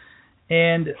Extravaganza.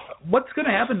 And what's going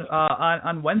to happen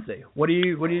on Wednesday? What are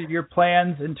your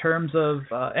plans in terms of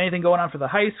anything going on for the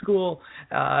high school?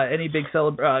 Any big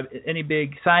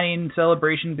signing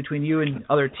celebration between you and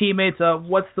other teammates?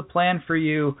 What's the plan for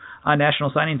you on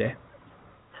National Signing Day?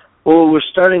 Well, we're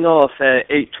starting off at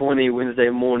 8:20 Wednesday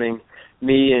morning.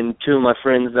 Me and two of my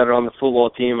friends that are on the football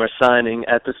team are signing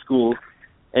at the school,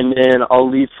 and then I'll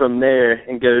leave from there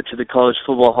and go to the College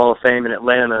Football Hall of Fame in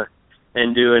Atlanta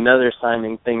and do another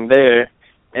signing thing there,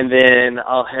 and then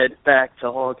I'll head back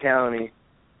to Hall County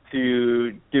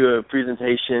to do a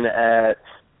presentation at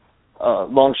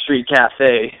Long Street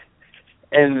Cafe,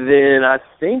 and then I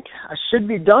think I should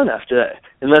be done after that,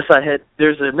 unless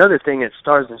there's another thing at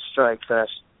Stars and Stripes that I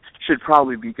should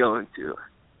probably be going to.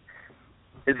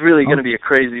 It's really going to be a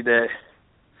crazy day.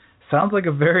 Sounds like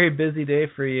a very busy day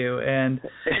for you, and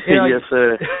yes,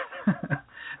 sir.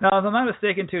 Now, if I'm not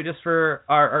mistaken, too, just for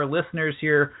our listeners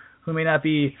here who may not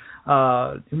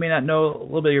know a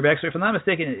little bit of your backstory, if I'm not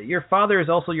mistaken, your father is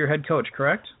also your head coach,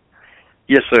 correct?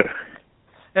 Yes, sir.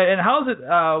 And how is it?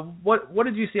 What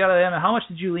did you see out of him, and how much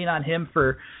did you lean on him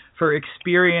for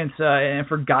experience and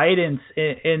for guidance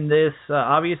in this?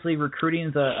 Obviously, recruiting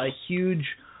is a huge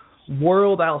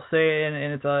world, I'll say, and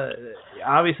it's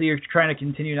obviously you're trying to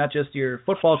continue not just your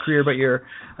football career, but you're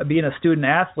being a student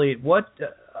athlete.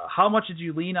 How much did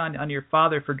you lean on your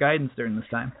father for guidance during this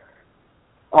time?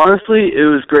 Honestly, it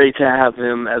was great to have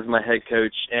him as my head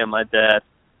coach and my dad,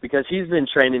 because he's been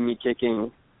training me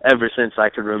kicking ever since I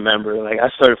could remember. Like, I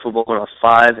started football when I was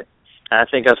 5, and I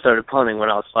think I started punting when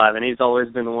I was 5, and he's always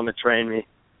been the one to train me.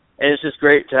 And it's just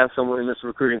great to have someone in this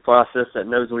recruiting process that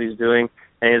knows what he's doing,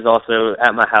 and he's also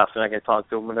at my house, and I can talk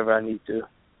to him whenever I need to.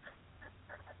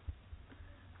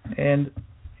 And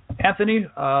Anthony,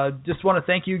 just want to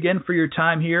thank you again for your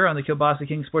time here on the Kielbasa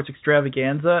King Sports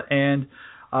Extravaganza, and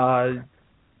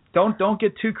don't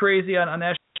get too crazy on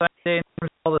National Signing Day in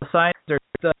terms of all the signs. Or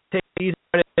take it easy,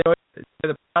 enjoy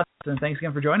the process, and thanks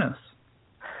again for joining us.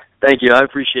 Thank you. I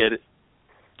appreciate it.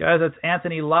 Guys, that's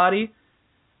Anthony Lotti,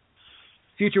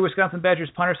 future Wisconsin Badgers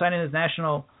punter, signing his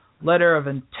national letter of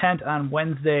intent on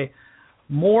Wednesday.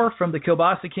 More from the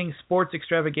Kielbasa King Sports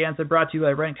Extravaganza, brought to you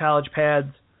by Rent College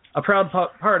Pads, a proud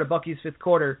part of Bucky's Fifth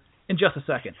Quarter, in just a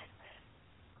second.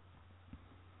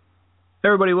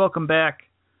 Everybody, welcome back.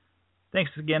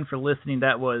 Thanks again for listening.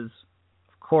 That was,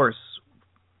 of course,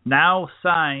 now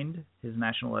signed his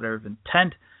national letter of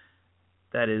intent.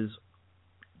 That is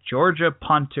Georgia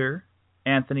punter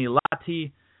Anthony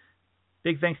Lotti.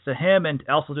 Big thanks to him, and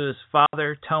also to his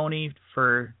father, Tony,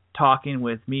 for talking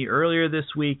with me earlier this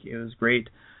week. It was great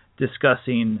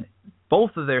discussing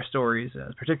both of their stories,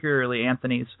 particularly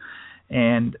Anthony's.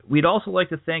 And we'd also like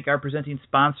to thank our presenting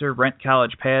sponsor, Rent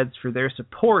College Pads, for their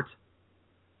support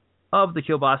of the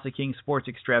Kielbasa King Sports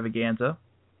Extravaganza,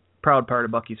 proud part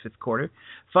of Bucky's Fifth Quarter.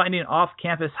 Finding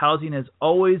off-campus housing has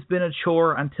always been a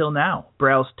chore until now.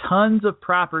 Browse tons of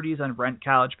properties on Rent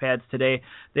College Pads today.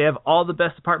 They have all the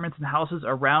best apartments and houses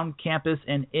around campus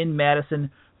and in Madison.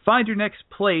 Find your next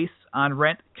place on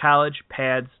Rent College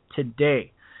Pads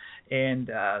today.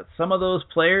 And some of those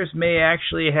players may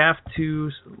actually have to,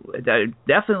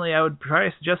 definitely I would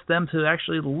probably suggest them to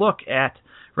actually look at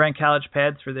Rent College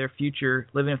Pads for their future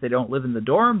living if they don't live in the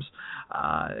dorms.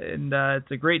 And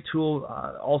it's a great tool,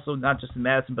 also not just in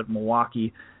Madison, but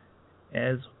Milwaukee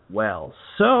as well.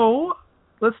 So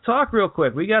let's talk real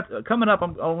quick. We got coming up.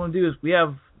 All I want to do is we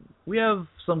have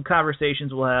some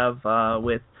conversations we'll have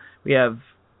we have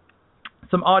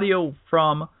some audio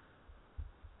from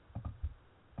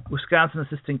Wisconsin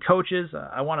assistant coaches.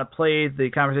 I want to play the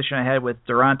conversation I had with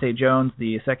Durante Jones,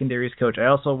 the secondaries coach. I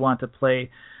also want to play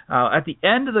at the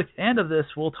end of this.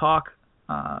 We'll talk,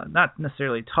 not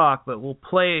necessarily talk, but we'll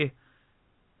play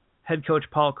head coach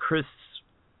Paul Chryst's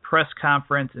press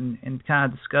conference and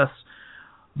kind of discuss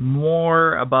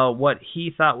more about what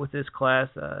he thought with this class,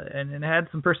 and had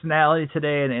some personality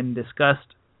today and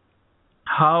discussed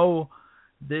how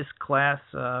this class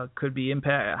could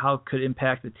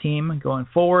impact the team going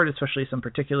forward, especially some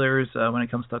particulars when it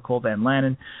comes to Cole Van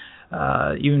Lanen.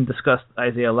 Even discussed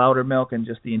Isaiah Loudermilk and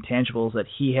just the intangibles that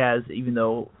he has, even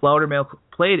though Loudermilk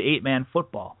played 8-man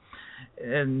football.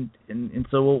 And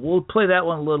so we'll play that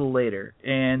one a little later.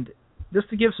 And just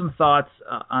to give some thoughts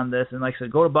on this, and like I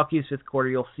said, go to Bucky's Fifth Quarter.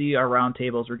 You'll see our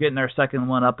roundtables. We're getting our second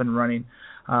one up and running.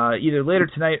 Either later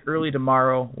tonight, early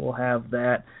tomorrow, we'll have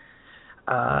that.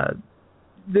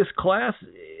 This class,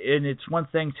 and it's one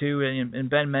thing too, and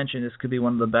Ben mentioned this could be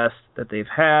one of the best that they've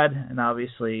had, and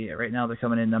obviously right now they're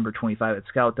coming in number 25 at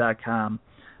Scout.com.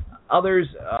 Others,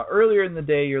 earlier in the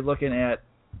day, you're looking at,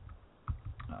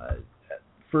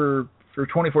 for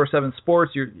 24/7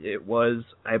 Sports, it was,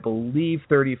 I believe,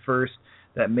 31st.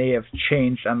 That may have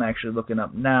changed. I'm actually looking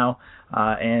up now.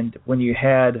 And when you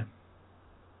had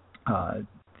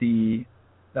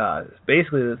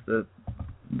basically the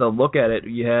look at it,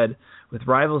 you had with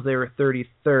Rivals they were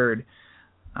 33rd,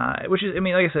 which is, I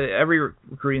mean, like I said, every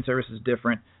recruiting service is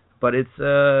different, but it's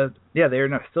they're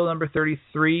still number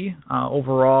 33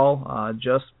 overall,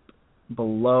 just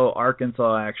below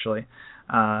Arkansas actually.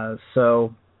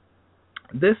 So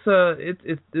this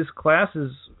this class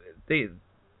is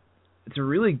it's a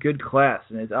really good class,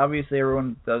 and it's obviously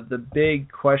the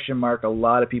big question mark a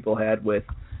lot of people had with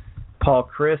Paul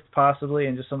Chryst possibly,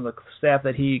 and just some of the staff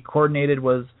that he coordinated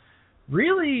was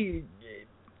really,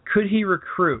 could he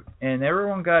recruit? And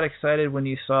everyone got excited when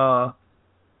you saw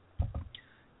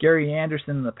Gary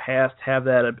Anderson in the past have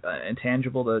that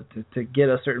intangible to get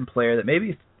a certain player that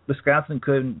maybe Wisconsin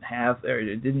couldn't have or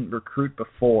didn't recruit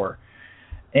before.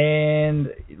 And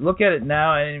look at it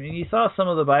now, and you saw some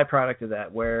of the byproduct of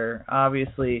that, where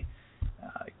obviously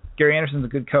Gary Anderson's a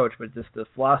good coach, but just the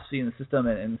philosophy and the system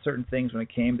and certain things when it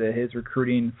came to his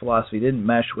recruiting philosophy didn't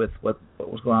mesh with what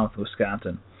was going on with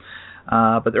Wisconsin.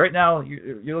 But right now,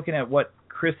 you're looking at what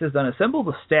Chryst has done, assembled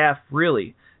a staff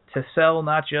really to sell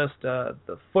not just the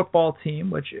football team,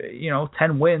 which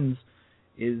 10 wins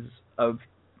is a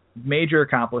major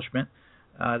accomplishment.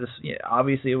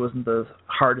 Obviously, it wasn't the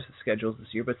hardest of schedules this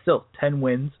year, but still 10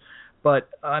 wins. But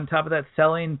on top of that,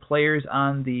 selling players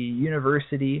on the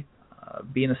university,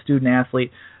 being a student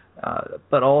athlete,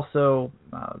 but also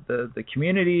the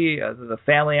community, the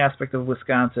family aspect of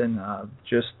Wisconsin,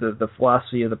 just the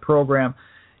philosophy of the program.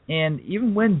 And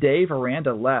even when Dave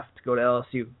Aranda left to go to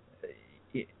LSU,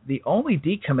 the only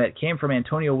decommit came from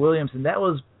Antonio Williams, and that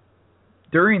was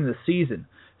during the season.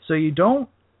 So you don't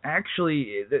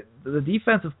actually, the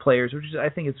defensive players, which I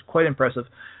think is quite impressive,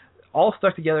 all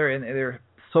stuck together, and they're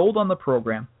sold on the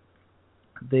program.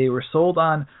 They were sold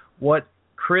on what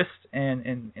Chryst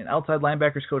and outside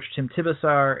linebackers coach Tim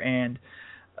Tibesar and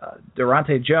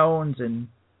Durante Jones and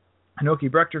Hanoki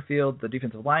Brechterfield, the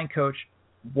defensive line coach,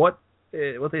 what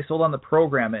they sold on the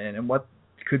program and what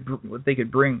they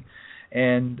could bring.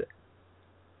 And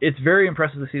it's very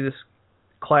impressive to see this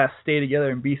class stay together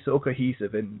and be so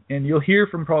cohesive. And you'll hear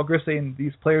from Paul Chryst saying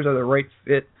these players are the right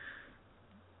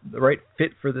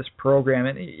fit for this program.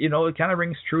 And it kind of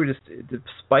rings true, just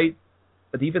despite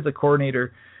a defensive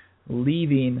coordinator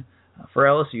leaving for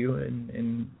LSU,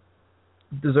 and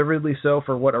deservedly so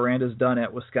for what Aranda's done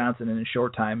at Wisconsin in a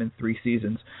short time in 3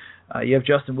 seasons. You have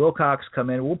Justin Wilcox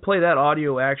come in. We'll play that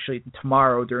audio actually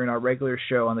tomorrow during our regular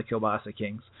show on the Kielbasa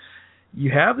Kings. You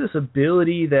have this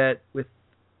ability that with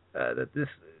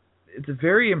it's a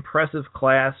very impressive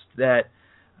class that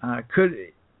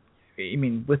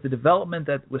with the development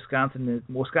that Wisconsin's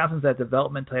that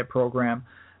development type program,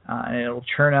 and it'll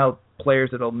churn out players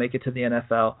that'll make it to the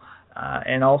NFL,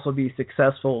 and also be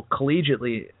successful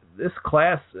collegiately. This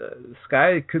class, the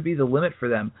sky could be the limit for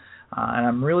them, and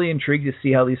I'm really intrigued to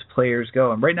see how these players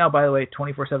go. And right now, by the way,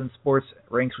 24/7 Sports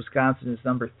ranks Wisconsin as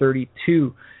number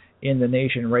 32 in the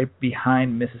nation, right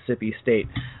behind Mississippi State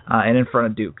and in front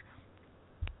of Duke.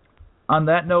 On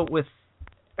that note, with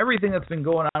everything that's been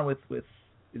going on with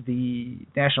the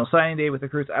National Signing Day with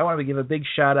recruits, I want to give a big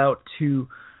shout out to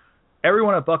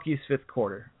everyone at Bucky's Fifth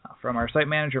Quarter, from our site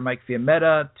manager Mike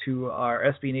Fiametta to our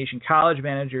SB Nation college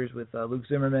managers with Luke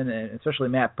Zimmerman and especially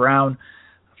Matt Brown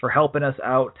for helping us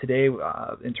out today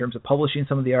in terms of publishing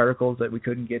some of the articles that we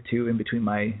couldn't get to in between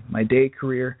my day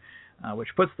career, which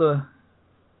puts the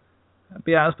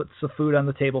be honest, put some food on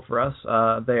the table for us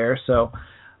there. So,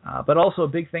 but also a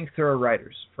big thanks to our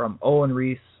writers from Owen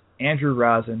Reese, Andrew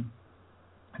Rosen,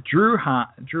 Drew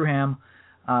Ham,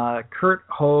 Kurt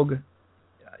Hogue.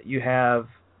 You have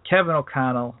Kevin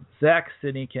O'Connell, Zach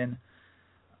Sinikin,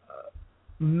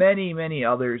 many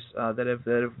others that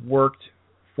have worked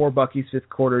for Bucky's Fifth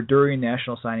Quarter during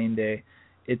National Signing Day.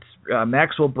 It's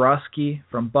Maxwell Brusky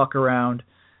from Buck Around.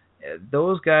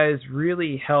 Those guys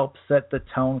really helped set the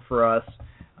tone for us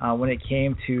when it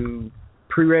came to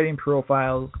pre-writing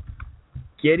profiles,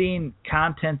 getting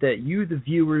content that you, the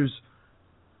viewers,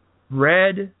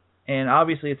 read, and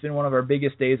obviously it's been one of our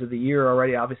biggest days of the year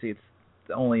already. Obviously it's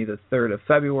only the 3rd of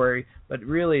February, but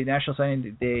really National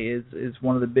Signing Day is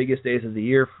one of the biggest days of the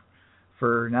year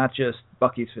for not just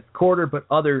Bucky's Fifth Quarter, but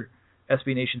other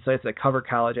SB Nation sites that cover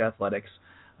college athletics.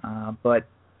 But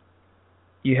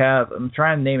you have, I'm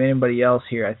trying to name anybody else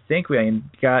here. I think we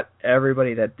got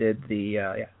everybody that did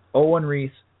the Owen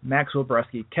Reese, Maxwell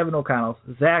Brusky, Kevin O'Connell,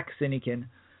 Zach Sinikin,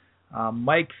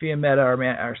 Mike Fiametta,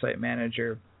 our site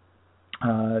manager,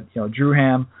 Drew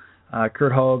Ham,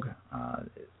 Kurt Hogue,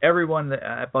 everyone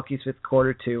at Bucky's Fifth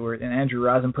Quarter too, and Andrew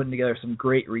Rosen putting together some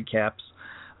great recaps.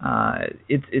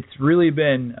 It's really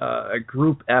been a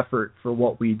group effort for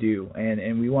what we do,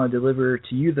 and we want to deliver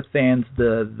to you, the fans,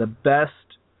 the best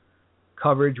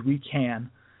coverage we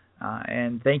can.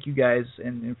 And thank you guys.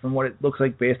 And from what it looks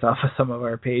like based off of some of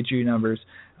our page view numbers,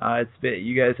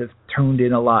 you guys have tuned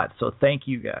in a lot. So thank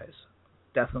you guys,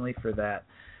 definitely for that.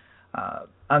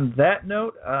 On that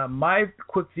note, my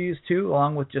quick views too,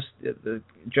 along with just the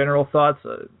general thoughts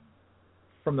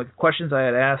from the questions I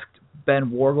had asked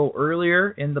Ben Worgull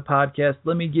earlier in the podcast.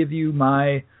 Let me give you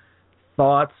my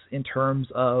thoughts in terms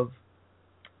of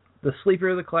the sleeper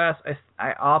of the class.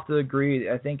 I often agree.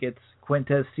 I think it's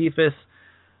Quintez Cephas.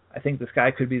 I think this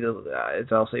guy could be as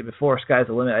I'll say before, sky's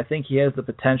the limit. I think he has the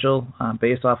potential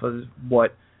based off of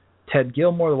what Ted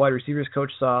Gilmore, the wide receivers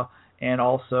coach, saw, and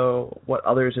also what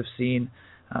others have seen,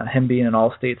 him being an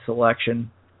all-state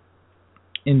selection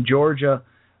in Georgia,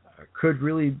 could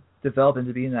really develop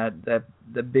into being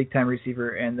the big-time receiver.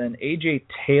 And then A.J.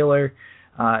 Taylor,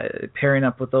 pairing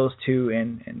up with those two,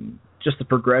 and just the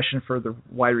progression for the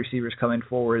wide receivers coming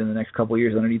forward in the next couple of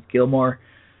years underneath Gilmore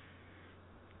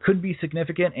could be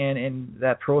significant, and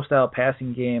that pro-style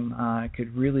passing game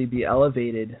could really be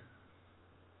elevated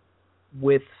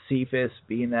with Cephas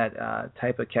being that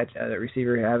type of catch, that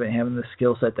receiver having the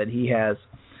skill set that he has.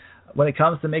 When it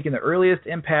comes to making the earliest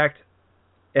impact,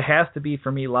 it has to be,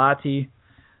 for me, Lotti.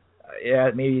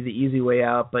 Maybe the easy way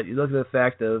out, but you look at the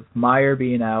fact of Meyer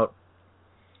being out,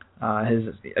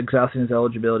 exhausting his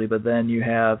eligibility, but then you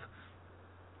have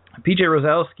P.J.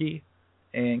 Rosowski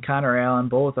and Connor Allen,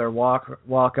 both are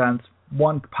walk-ons,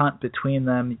 one punt between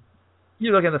them.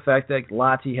 You look at the fact that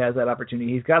Lotti has that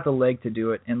opportunity. He's got the leg to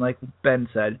do it, and like Ben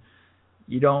said,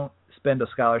 you don't spend a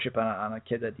scholarship on a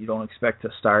kid that you don't expect to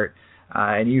start.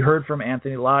 And you heard from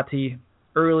Anthony Lotti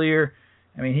earlier.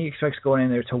 I mean, he expects going in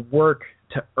there to work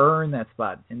to earn that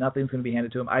spot, and nothing's going to be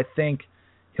handed to him. I think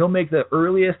he'll make the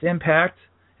earliest impact,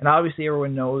 and obviously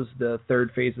everyone knows the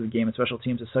third phase of the game and special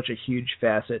teams is such a huge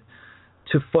facet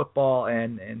to football,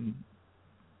 and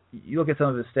you look at some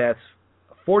of his stats,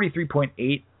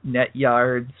 43.8 net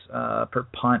yards per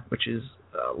punt, which is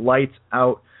lights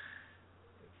out,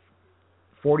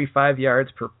 45 yards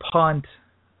per punt,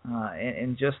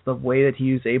 and just the way that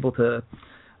he was able to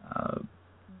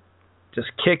just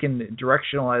kick and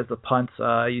directionalize the punts.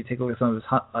 You take a look at some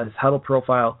of his huddle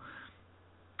profile,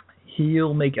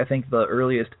 he'll make, I think, the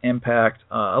earliest impact,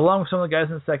 along with some of the guys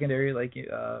in the secondary, like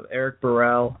Eric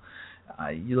Burrell.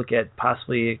 You look at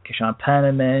possibly Keshawn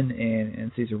Penniman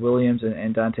and Caesar Williams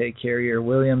and Dante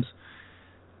Carrier-Williams.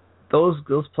 Those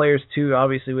players, too,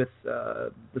 obviously with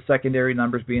the secondary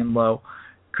numbers being low,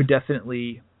 could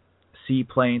definitely see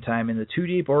playing time in the two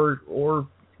deep or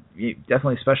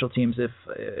definitely special teams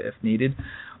if needed.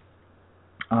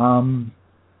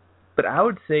 But I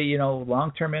would say,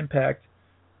 long-term impact,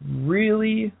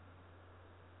 really,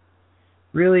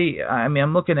 I mean,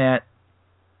 I'm looking at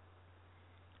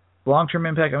long-term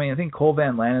impact. I mean, I think Cole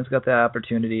Van Lanen's got that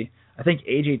opportunity. I think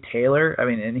A.J. Taylor, I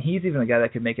mean, and he's even a guy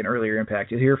that could make an earlier impact.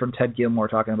 You'll hear from Ted Gilmore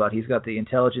talking about he's got the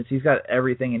intelligence, he's got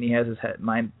everything, and he has his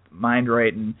mind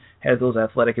right and has those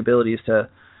athletic abilities to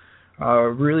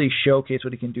really showcase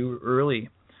what he can do early.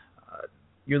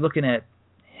 You're looking at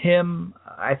him,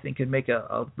 I think, could make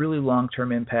a really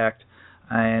long-term impact.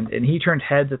 And he turned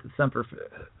heads at the Semper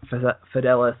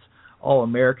Fidelis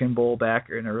All-American Bowl back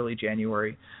in early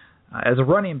January as a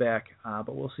running back,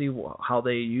 but we'll see how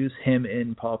they use him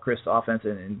in Paul Chryst's offense,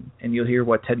 and you'll hear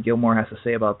what Ted Gilmore has to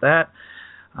say about that.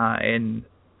 And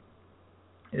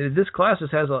this class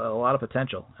just has a lot of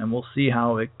potential, and we'll see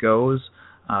how it goes.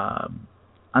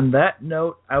 On that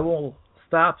note, I will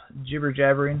stop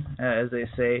jibber-jabbering, as they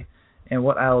say, and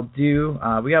what I'll do,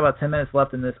 we got about 10 minutes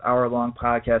left in this hour-long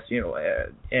podcast,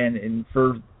 and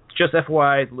for just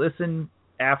FYI, listen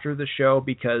after the show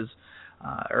because,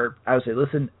 or I would say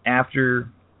listen after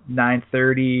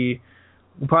 9:30.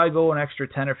 We'll probably go an extra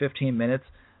 10 or 15 minutes.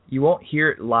 You won't hear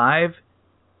it live.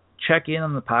 Check in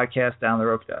on the podcast down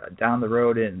the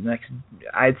road in the next,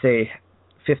 I'd say,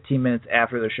 15 minutes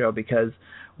after the show because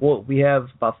we have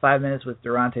about 5 minutes with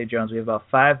Durante Jones. We have about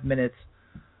 5 minutes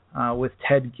with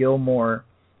Ted Gilmore.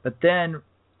 But then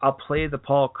I'll play the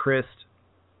Paul Chryst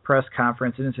press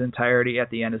conference in its entirety at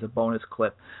the end as a bonus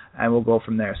clip, and we'll go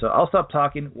from there. So I'll stop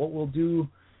talking. What we'll do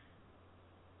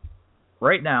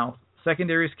right now,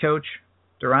 secondaries coach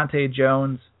Durante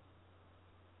Jones,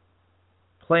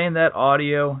 playing that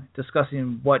audio,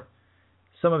 discussing what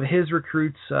some of his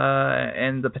recruits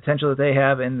and the potential that they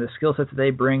have and the skill sets that they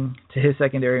bring to his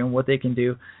secondary and what they can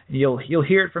do. And you'll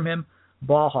hear it from him,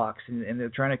 ball hawks, and they're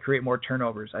trying to create more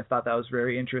turnovers. I thought that was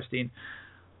very interesting.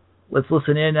 Let's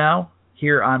listen in now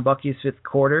here on Bucky's Fifth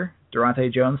Quarter. Durante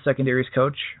Jones, secondaries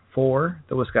coach for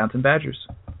the Wisconsin Badgers.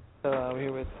 We're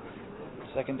here with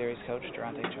secondaries coach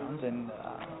Durante Jones, and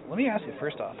let me ask you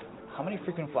first off, how many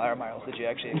frequent flyer miles did you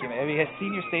actually accumulate? Have you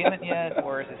seen your statement yet,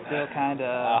 or is it still kind of...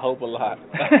 I hope a lot.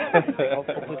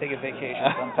 Hopefully take a vacation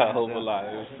sometime. I hope a lot.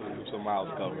 There's some miles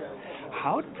covered.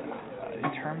 How,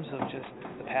 in terms of just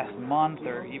the past month,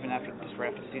 or even after this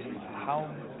right after the season, how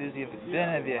busy have you been?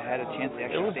 Have you had a chance to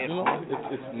actually stay at home?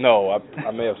 No,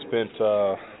 I may have spent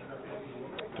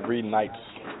 3 nights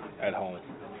at home.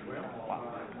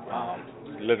 Wow.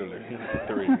 Literally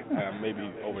 3. Maybe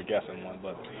over-guessing one,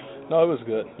 but no, it was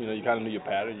good. You kind of knew your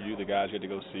pattern. You knew the guys you had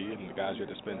to go see and the guys you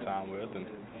had to spend time with and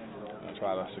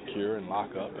try to secure and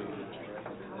lock up,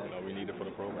 and we need it for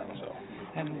the program. So.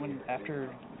 And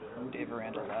after Dave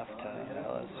Aranda left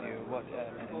LSU,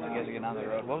 and you guys are getting on the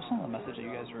road, what was some of the message that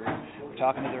you guys were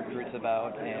talking to the recruits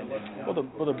about?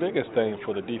 Well, the biggest thing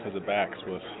for the defensive backs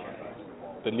was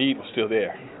the need was still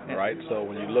there, right? So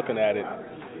when you're looking at it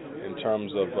in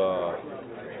terms of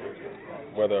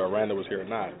whether Aranda was here or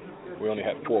not, we only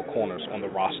had 4 corners on the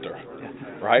roster,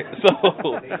 right?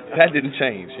 So that didn't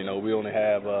change. We only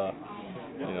have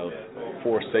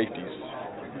 4 safeties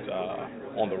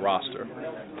on the roster,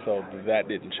 so that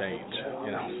didn't change.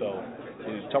 So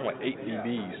you're talking about 8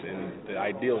 DBs, and the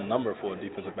ideal number for a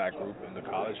defensive back group in the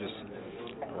college is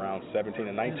around 17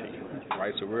 and 19,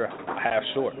 right? So we're half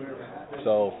short.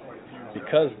 So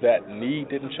because that need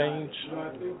didn't change,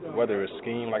 whether it's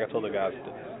scheme, like I told the guys,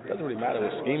 it doesn't really matter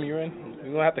what scheme you're in,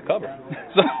 you're gonna have to cover.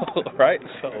 So right,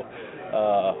 so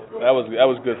that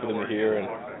was good for them to hear, and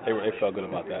they felt good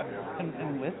about that.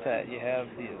 And with that, you have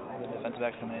the defensive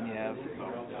backs coming in, you have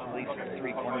at least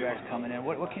 3 cornerbacks coming in.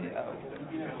 What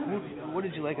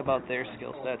did you like about their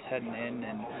skill sets heading in?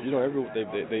 And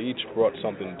they each brought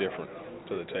something different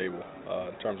to the table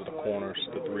in terms of the corners,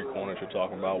 the 3 corners you're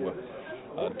talking about with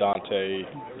Dante,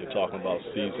 you're talking about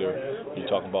Caesar, you're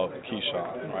talking about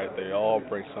Keyshawn, right? They all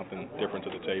bring something different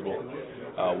to the table.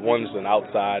 One's an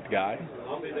outside guy,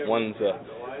 one's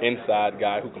an inside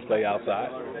guy who can play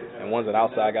outside, and one's an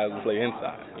outside guy who can play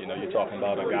inside. You're talking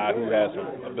about a guy who has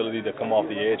the ability to come off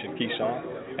the edge in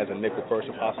Keyshawn as a nickel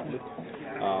person possibly.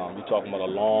 You're talking about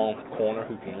a long corner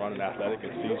who can run an athletic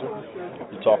in Caesar.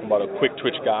 You're talking about a quick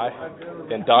twitch guy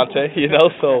in Dante,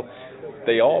 so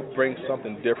they all bring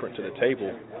something different to the table,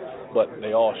 but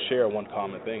they all share one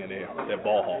common thing, and they're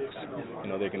ball hawks.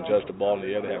 They can judge the ball in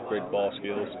the air, they have great ball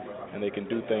skills, and they can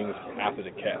do things after the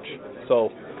catch. So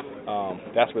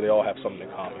that's where they all have something in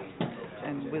common.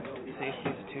 And with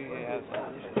safeties, too, you have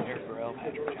Eric Burrell,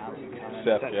 Patrick Johnson coming.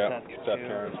 Seth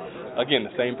Karen. Again,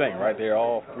 the same thing, right? They're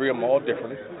all 3 of them all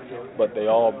different, but they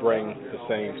all bring the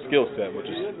same skill set, which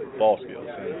is ball skills.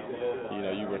 And,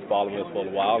 you've been following us for a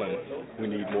while, and we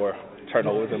need more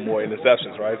turnovers and more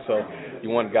interceptions, right? So you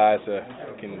want guys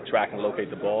that can track and locate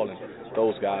the ball, and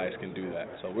those guys can do that.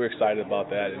 So we're excited about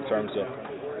that in terms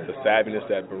of the savviness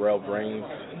that Burrell brings,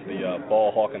 the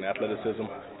ball hawk and athleticism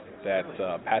that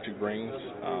Patrick brings.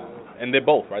 And they're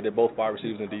both, right? They're both wide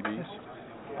receivers and DBs.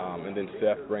 And then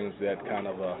Seth brings that kind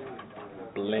of a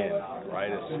blend,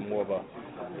 right? It's more of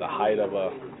the height of a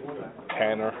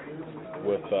Tanner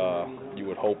with, you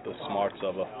would hope, the smarts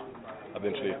of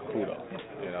eventually Caputo,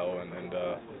 and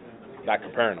not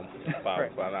comparing him,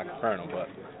 Right. not comparing him, but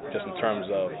just in terms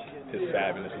of his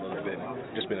savviness a little bit,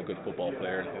 just being a good football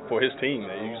player. And for his team,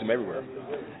 they use him everywhere,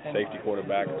 safety,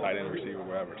 quarterback, tight end, receiver,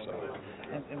 wherever. So.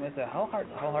 And with how hard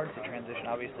is the transition?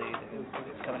 Obviously,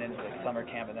 it's coming into like summer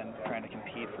camp and then trying to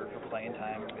compete for playing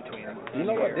time between. You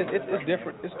know what? It's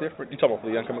different. It's different. You talking about for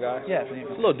the young coming guys? Yeah.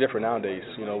 It's a little different nowadays.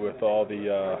 You know, with all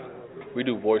the we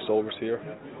do voiceovers here,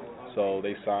 so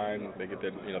they sign. They get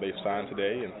their, they've signed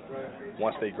today, and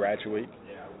once they graduate,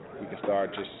 we can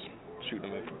start just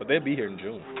shooting them. But they'll be here in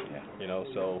June. Yeah.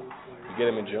 So we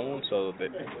get them in June, so that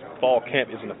fall camp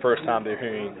isn't the first time they're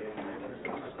hearing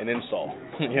an install.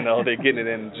 They're getting it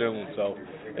in June, so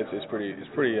it's pretty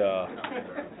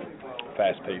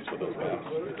fast paced for those guys.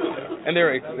 Yeah. And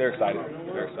they're excited.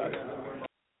 They're excited.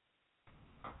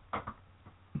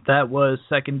 That was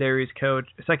secondary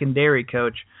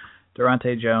coach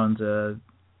Durante Jones,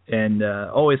 and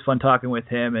always fun talking with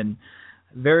him, and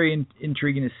very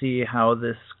intriguing to see how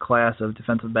this class of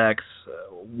defensive backs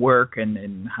work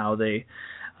and how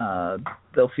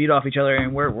they'll feed off each other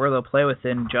and where they'll play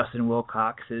within Justin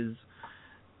Wilcox's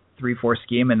 3-4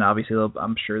 scheme, and obviously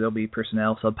I'm sure there'll be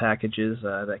personnel sub packages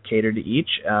that cater to each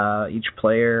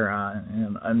player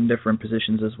in different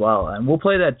positions as well. And we'll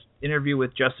play that interview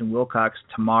with Justin Wilcox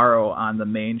tomorrow on the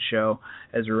main show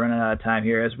as we're running out of time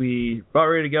here. As we about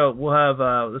ready to go, we'll have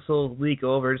this will leak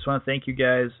over. Just want to thank you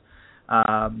guys.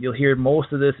 You'll hear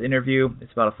most of this interview.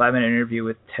 It's about a 5-minute interview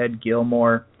with Ted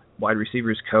Gilmore, wide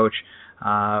receivers coach.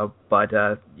 But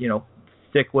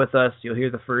stick with us. You'll hear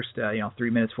the first 3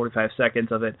 minutes 45 seconds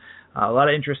of it. A lot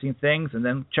of interesting things, and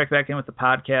then check back in with the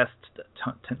podcast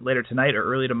later tonight or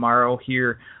early tomorrow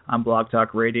here on Blog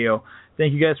Talk Radio.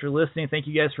 Thank you guys for listening. Thank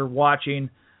you guys for watching,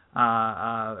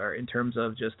 or in terms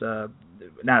of just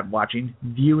not watching,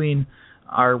 viewing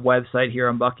our website here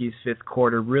on Bucky's Fifth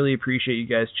Quarter. Really appreciate you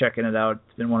guys checking it out.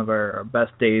 It's been one of our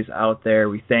best days out there.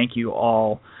 We thank you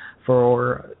all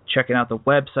for checking out the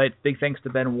website. Big thanks to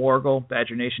Ben Worgull,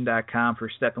 BadgerNation.com, for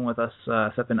stepping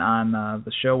on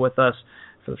the show with us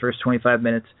for the first 25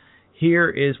 minutes. Here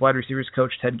is wide receivers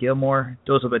coach Ted Gilmore.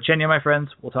 Dozo Bachenya, my friends.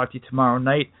 We'll talk to you tomorrow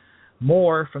night.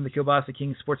 More from the Kielbasa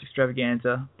Kings Sports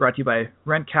Extravaganza, brought to you by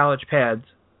Rent College Pads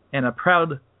and a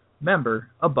proud member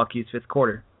of Bucky's Fifth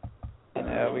Quarter. And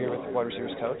we're here with the wide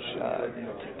receivers coach,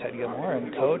 Ted Gilmore.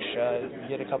 And coach, you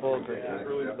had a couple of great,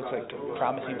 looks like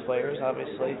promising players,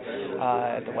 obviously,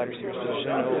 at the wide receivers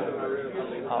position.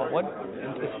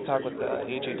 Let's talk with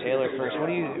AJ Taylor first.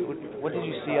 What did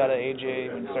you see out of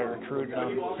AJ when you started recruiting him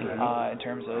in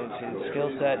terms of his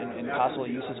skill set and possible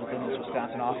uses within this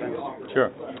Wisconsin offense?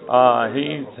 Sure.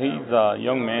 He's a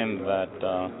young man that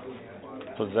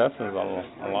possesses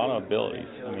a lot of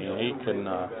abilities. I mean, he can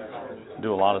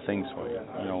do a lot of things for you,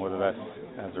 whether that's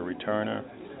as a returner,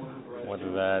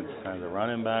 whether that's as a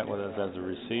running back, whether that's as a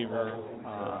receiver.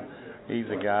 He's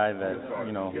a guy that,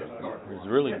 is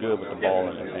really good with the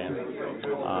ball in his hand.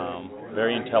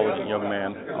 Very intelligent young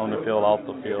man, on the field, off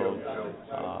the field.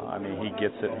 He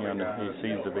gets it, he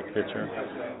sees the big picture.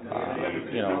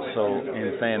 So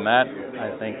in saying that,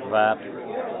 I think that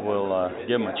will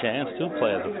give him a chance to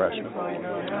play as a freshman.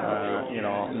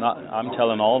 I'm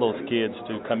telling all those kids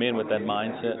to come in with that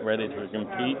mindset, ready to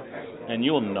compete, and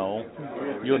you'll know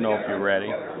if you're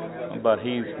ready. But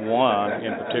he's one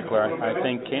in particular I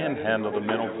think can handle the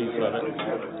mental piece of it,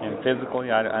 and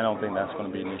physically I don't think that's going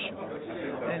to be an issue.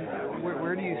 And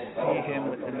where do you see him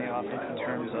within the offense in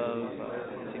terms of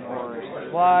is he more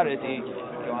slot? Does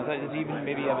he even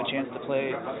maybe have a chance to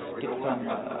get some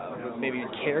maybe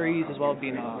carries as well,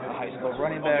 being a high school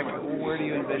running back? Where do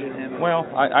you envision him? Well,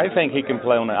 I think he can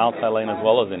play on the outside lane as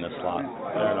well as in the slot.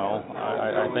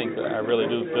 I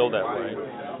really do feel that way.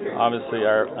 Obviously,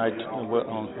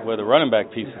 where the running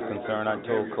back piece is concerned, I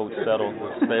told Coach Settle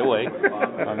to stay away.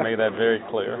 I made that very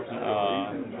clear.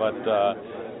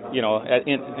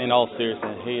 In all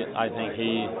seriousness, I think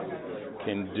he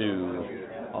can do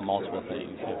multiple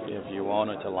things. If you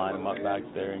wanted to line him up back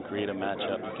there and create a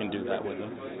matchup, you can do that with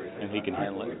him, and he can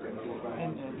handle it.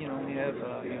 And you have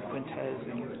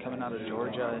Quintez coming out of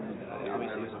Georgia, and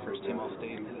obviously he was a first-team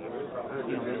All-State,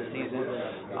 this season.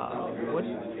 What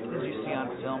did you see on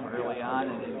film early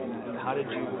on, and how did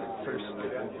you first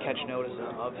catch notice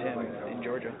of him in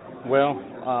Georgia? Well,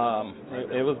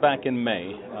 it was back in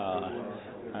May.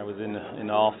 I was in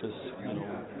the office,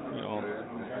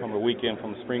 from the weekend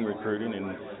from spring recruiting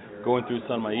and going through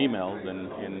some of my emails,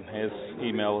 and his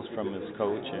email was from his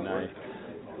coach, and I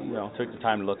took the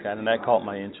time to look at it, and that caught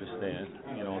my interest in.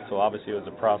 So obviously it was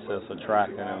a process of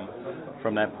tracking him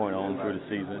from that point on through the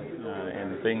season,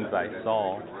 and the things I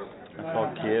saw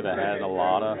a kid that had a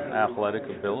lot of athletic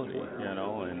ability, and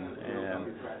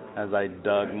and as I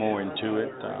dug more into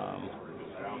it,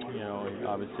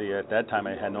 obviously at that time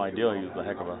I had no idea he was a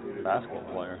heck of a basketball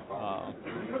player,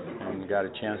 and got a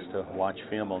chance to watch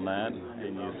film on that,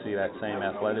 and you see that same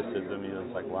athleticism.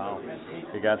 It's like, wow,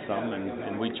 he got something,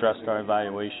 and we trust our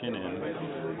evaluation,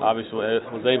 and obviously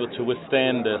was able to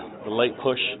withstand the late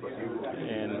push,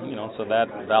 and so that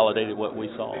validated what we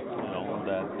saw.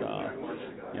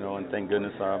 And thank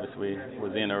goodness, obviously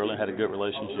was in early, had a good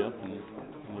relationship, and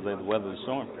was able to weather the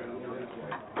storm.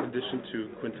 In addition to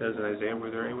Quintez and Isaiah,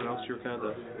 were there anyone else you were kind of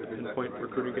the pinpoint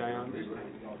recruiting guy on?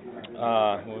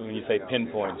 When you say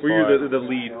pinpoint, were you the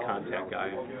lead contact guy?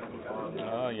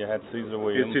 You had Caesar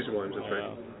Williams. Caesar Williams, that's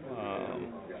right.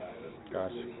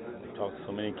 Gosh, we talked to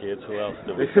so many kids. Who else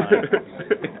did we sign?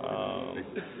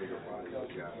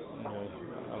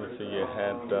 Obviously, you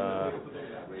had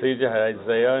Caesar, had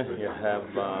Isaiah, you have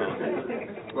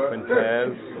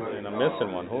Quintez, and I'm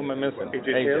missing one. Who am I missing? AJ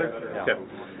Taylor? Yeah.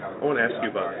 I want to ask you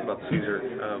about Caesar.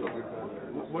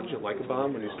 What did you like about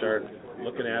him when you started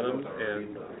looking at him?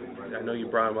 And I know you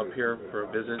brought him up here for a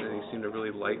visit, and he seemed to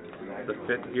really like the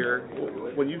fit here.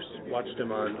 When you watched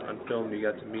him on film, you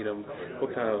got to meet him,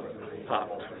 what kind of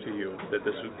popped to you that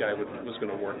this guy was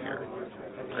going to work here?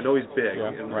 I know he's big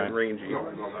and rangy.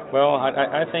 Well,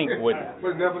 I think with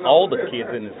all the kids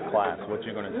in this class, what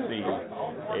you're going to see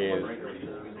is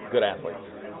good athletes.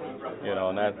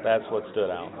 And that's what stood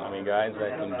out. I mean, guys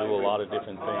that can do a lot of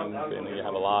different things, and you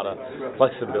have a lot of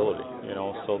flexibility.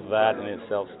 So that in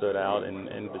itself stood out.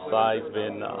 And besides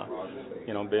being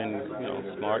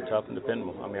smart, tough, and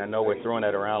dependable. I mean, I know we're throwing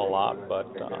that around a lot, but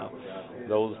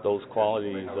those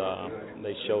qualities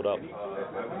they showed up.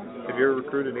 Have you ever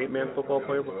recruited an 8-man football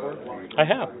player before? I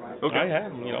have. Okay. I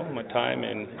have. My time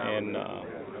in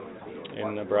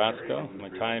Nebraska, my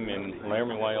time in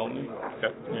Laramie, Wyoming.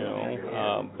 Okay.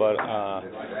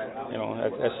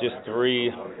 That's just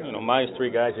three. Minus three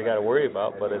guys you got to worry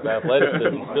about, but his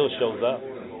athleticism still shows up.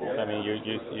 I mean,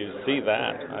 you see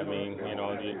that. I mean,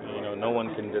 no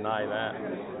one can deny that.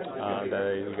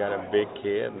 That you got a big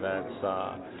kid that's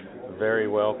very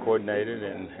well coordinated,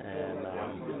 and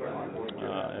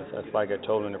it's like I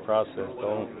told him in the process.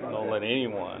 Don't let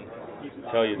anyone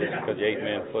tell you that because you're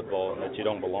 8-man football that you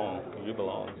don't belong. You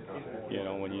belong.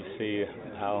 When you see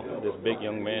how this big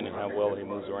young man and how well he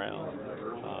moves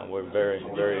around, we're very,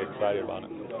 very excited about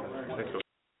it.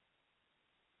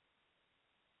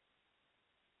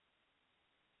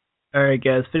 All right,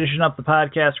 guys, finishing up the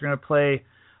podcast, we're going to play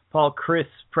Paul Chryst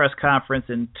press conference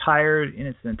in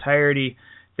its entirety.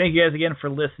 Thank you guys again for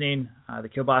listening. The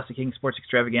Kielbasa King Sports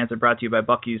Extravaganza brought to you by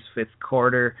Bucky's Fifth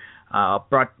Quarter,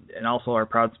 and also our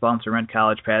proud sponsor, Rent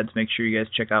College Pads. Make sure you guys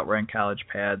check out Rent College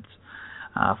Pads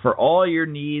for all your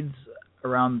needs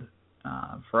around,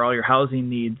 for all your housing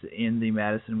needs in the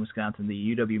Madison, Wisconsin,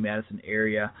 the UW-Madison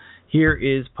area. Here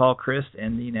is Paul Chryst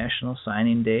and the National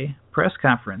Signing Day press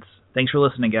conference. Thanks for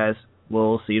listening, guys.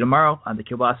 We'll see you tomorrow on the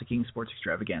Kielbasa King Sports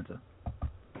Extravaganza.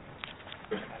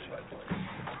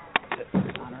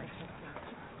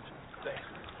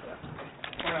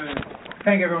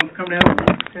 Thank everyone for coming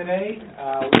out today.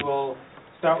 We will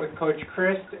start with Coach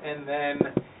Chryst and then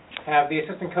have the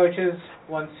assistant coaches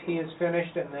once he is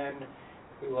finished, and then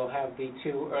we will have the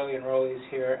two early enrollees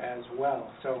here as well.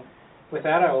 So with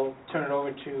that, I will turn it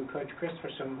over to Coach Chryst for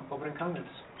some opening comments.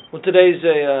 Well, today's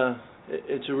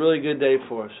it's a really good day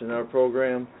for us in our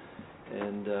program,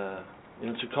 and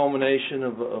it's a culmination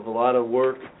of a lot of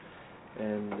work,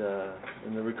 and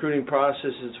the recruiting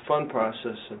process is a fun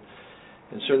process,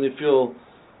 and certainly feel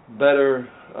better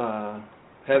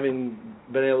having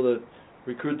been able to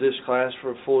recruit this class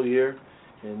for a full year,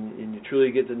 and you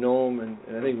truly get to know them.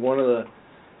 And I think one of the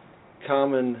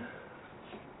common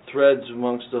threads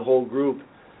amongst the whole group,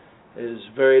 as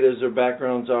varied as their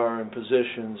backgrounds are and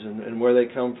positions and where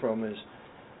they come from, is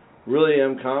really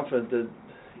I'm confident that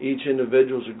each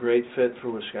individual is a great fit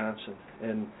for Wisconsin,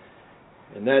 and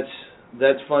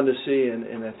that's fun to see.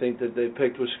 And I think that they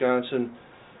picked Wisconsin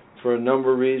for a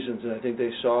number of reasons, and I think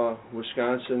they saw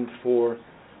Wisconsin for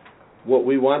what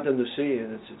we want them to see,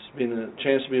 and it's been a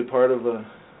chance to be a part of a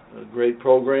great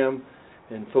program,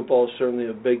 and football is certainly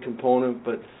a big component,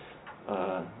 but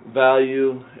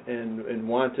value and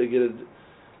want to get an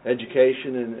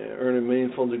education and earn a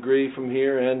meaningful degree from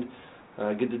here, and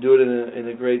get to do it in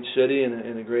a great city and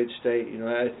in a great state.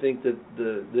 I think that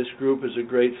this group is a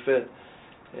great fit,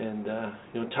 and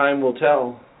time will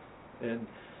tell, and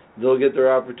they'll get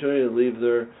their opportunity to leave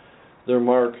their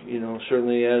mark,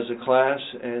 certainly as a class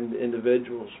and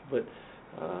individuals. But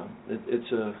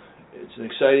it's an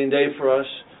exciting day for us,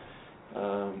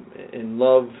 and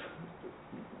love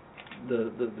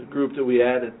the group that we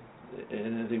added.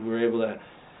 and I think we were able to.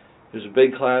 It was a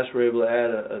big class. We were able to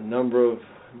add a number of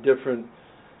different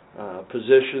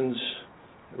positions.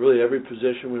 Really, every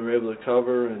position we were able to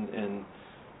cover, and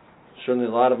certainly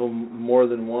a lot of them more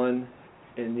than one.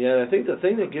 And yet, I think the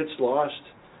thing that gets lost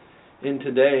in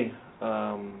today,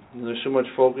 there's so much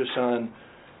focus on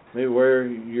maybe where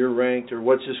you're ranked or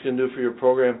what's this going to do for your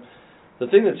program. The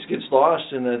thing that gets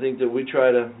lost, and I think that we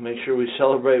try to make sure we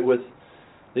celebrate with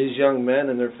these young men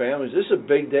and their families, this is a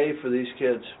big day for these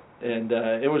kids. And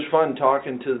it was fun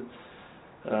talking to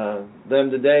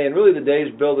them today, and really the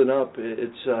day's building up.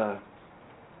 It's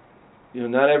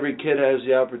not every kid has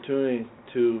the opportunity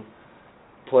to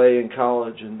play in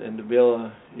college and to be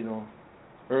able to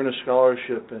earn a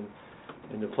scholarship and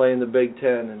to play in the Big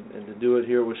Ten and to do it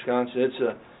here in Wisconsin.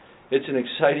 It's an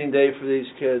exciting day for these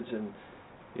kids, and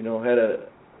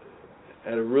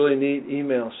had a really neat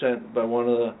email sent by one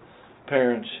of the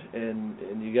parents,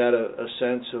 and you got a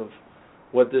sense of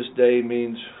what this day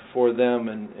means for them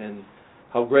and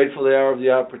how grateful they are of the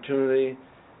opportunity,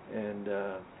 and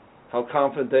how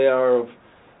confident they are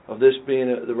of this being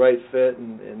the right fit,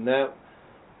 and that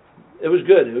it was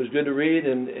good. It was good to read,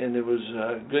 and it was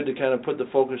good to kind of put the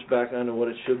focus back onto what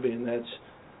it should be, and that's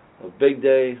a big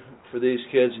day for these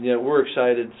kids, and yet we're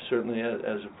excited certainly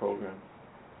as a program.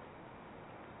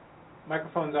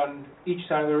 Microphones on each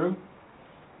side of the room.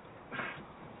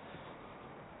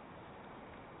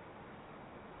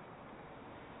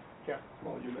 Yeah.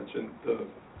 Well, you mentioned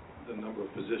the number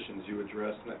of positions you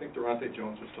addressed, and I think Durante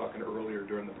Jones was talking earlier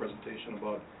during the presentation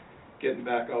about getting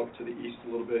back out to the east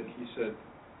a little bit. He said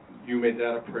you made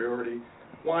that a priority.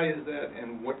 Why is that,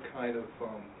 and what kind of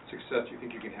success do you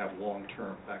think you can have long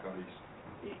term back out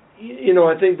east?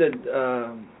 I think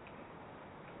that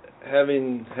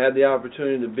having had the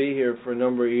opportunity to be here for a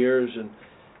number of years,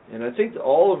 and I think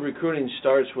all of recruiting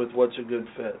starts with what's a good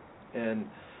fit, and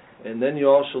then you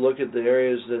also look at the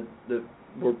areas that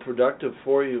were productive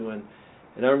for you, and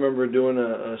I remember doing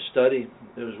a study.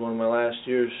 It was one of my last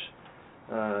years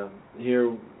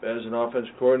here as an offense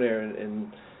coordinator,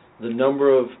 and the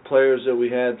number of players that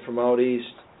we had from out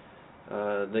east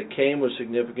that came was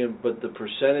significant, but the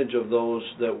percentage of those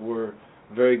that were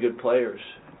very good players.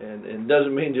 And it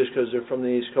doesn't mean just because they're from the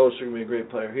East Coast they're going to be a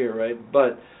great player here, right?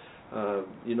 But,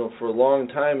 for a long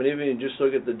time, and even you just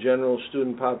look at the general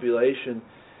student population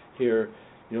here,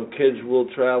 kids will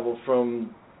travel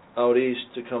from out east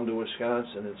to come to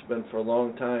Wisconsin. It's been for a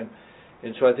long time.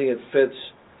 And so I think it fits.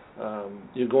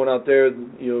 You're going out there,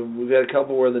 we've had a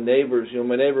couple where the neighbors,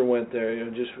 my neighbor went there,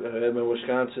 I had my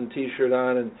Wisconsin T-shirt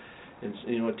on and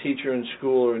a teacher in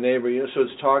school or a neighbor, so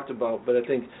it's talked about. But I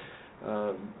think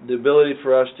the ability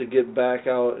for us to get back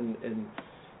out and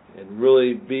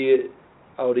really be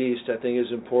out east, I think,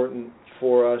 is important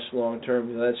for us long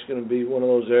term. That's going to be one of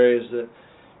those areas that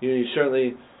you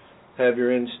certainly have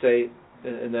your in-state,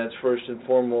 and that's first and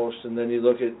foremost, and then you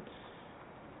look at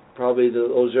probably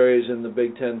those areas in the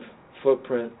Big Ten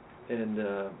footprint, and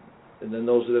then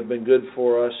those that have been good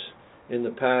for us in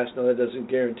the past. Now that doesn't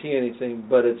guarantee anything,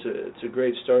 but it's a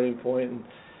great starting point. And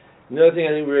the other thing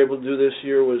I think we were able to do this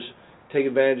year was take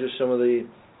advantage of some of the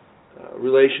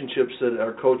relationships that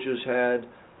our coaches had.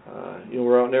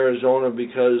 We're out in Arizona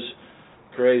because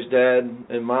Corey's dad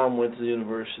and mom went to the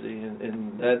university,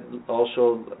 and that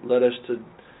also led us to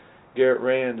Garrett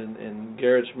Rand, and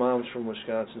Garrett's mom's from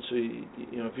Wisconsin. So,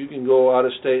 if you can go out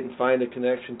of state and find a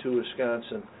connection to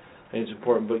Wisconsin, I think it's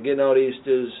important. But getting out east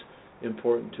is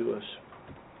important to us.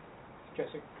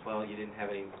 Jesse? Well, you didn't have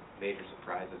any major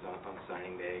surprises on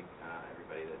signing day.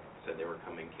 Everybody that said they were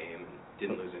coming came, and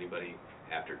didn't lose anybody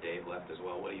after Dave left as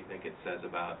well. What do you think it says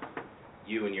about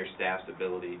you and your staff's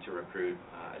ability to recruit,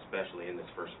 especially in this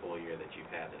first full year that you've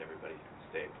had, that everybody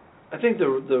stayed? I think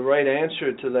the right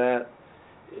answer to that,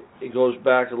 it goes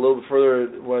back a little bit further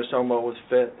to what I was talking about with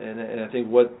fit, and I think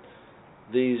what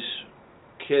these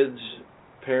kids,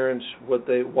 parents,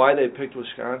 why they picked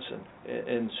Wisconsin,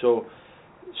 and so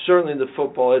certainly the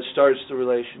football, it starts the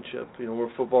relationship. We're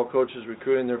football coaches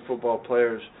recruiting their football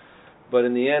players, but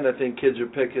in the end, I think kids are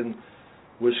picking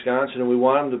Wisconsin, and we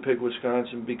want them to pick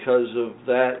Wisconsin because of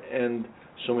that and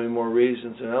so many more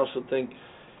reasons. And I also think,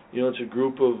 it's a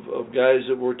group of guys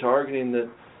that we're targeting that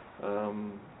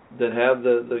have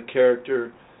the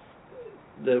character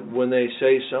that when they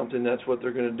say something, that's what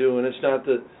they're going to do. And it's not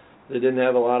that they didn't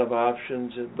have a lot of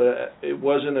options, but it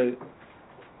wasn't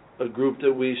a group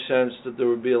that we sensed that there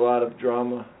would be a lot of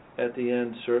drama at the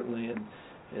end, certainly.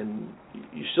 And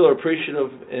you still are appreciative,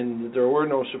 and there were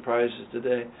no surprises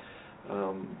today.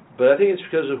 But I think it's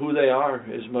because of who they are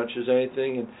as much as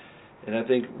anything, and I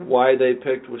think why they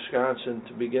picked Wisconsin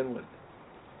to begin with.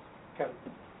 Okay.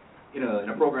 in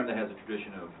a program that has a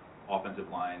tradition of offensive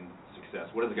line success,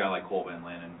 what does a guy like Cole Van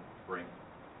Lanen bring?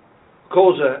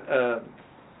 Cole's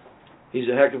he's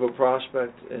a heck of a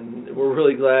prospect, and we're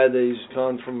really glad that he's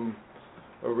gone from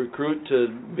a recruit to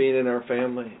being in our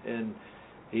family. And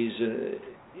he's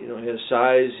he has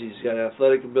size, he's got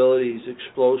athletic ability, he's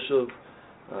explosive.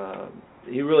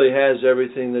 He really has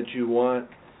everything that you want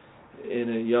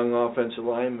in a young offensive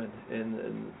lineman.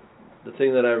 And the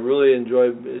thing that I really enjoy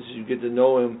is you get to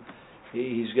know him.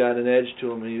 He's got an edge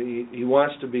to him. He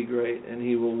wants to be great, and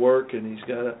he will work. And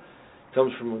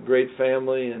comes from a great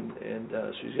family, and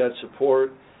so he's got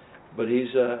support. But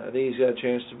I think he's got a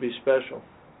chance to be special.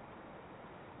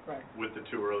 Right. With the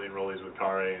two early enrollees with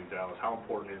Kare and Dallas, how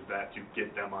important is that to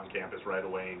get them on campus right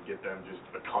away and get them just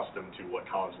accustomed to what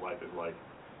college life is like?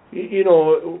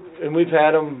 And we've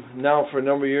had them now for a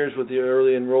number of years with the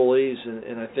early enrollees,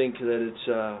 and I think that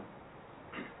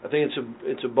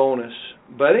it's a bonus.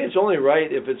 But I think it's only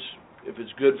right if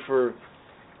it's good for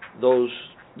those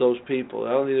people. I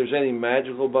don't think there's anything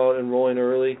magical about enrolling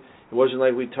early. It wasn't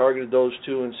like we targeted those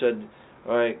two and said,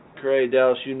 all right, Cray,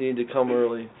 Dallas, you need to come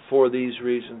early for these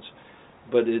reasons.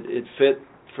 But it fit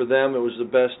for them. It was the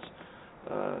best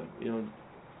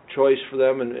choice for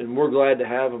them, and we're glad to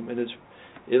have them. And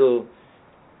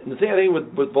the thing I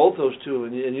think with both those two,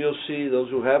 and you'll see those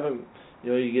who haven't,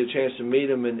 you get a chance to meet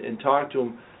them and talk to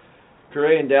them.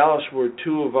 Cray and Dallas were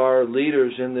two of our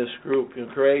leaders in this group.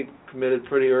 Cray committed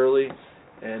pretty early,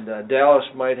 and Dallas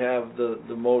might have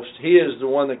the most. He is the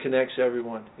one that connects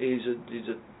everyone. He's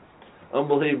an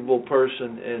unbelievable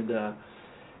person,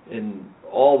 and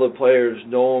all the players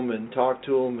know him and talk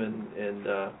to him and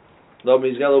love him.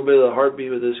 He's got a little bit of the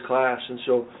heartbeat with his class, and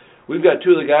so we've got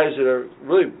two of the guys that are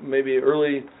really maybe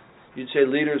early, you'd say,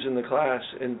 leaders in the class,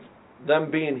 and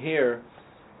them being here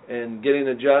and getting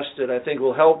adjusted, I think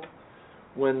will help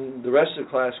when the rest of the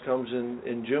class comes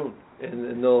in June,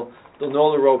 and they'll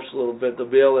know the ropes a little bit. They'll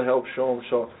be able to help show them.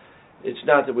 So it's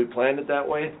not that we planned it that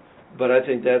way, but I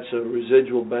think that's a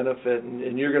residual benefit,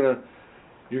 and you're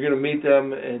gonna meet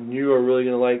them, and you are really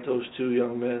gonna like those two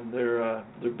young men.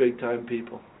 They're big time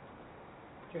people.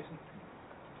 Jason.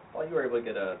 Well, you were able to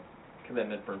get a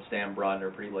commitment from Sam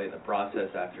Brodner pretty late in the process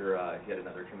after he had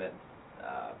another commit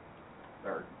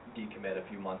or decommit a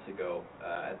few months ago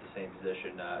at the same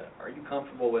position. Are you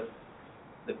comfortable with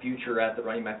the future at the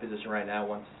running back position right now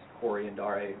once Corey and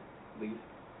Dare leave?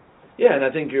 Yeah, and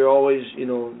I think you're always,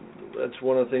 that's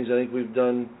one of the things I think we've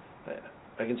done.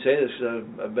 I can say this because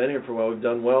I've been here for a while. We've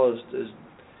done well is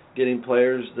getting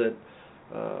players that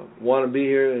want to be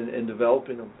here and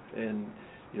developing them. And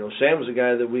Sam was a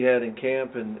guy that we had in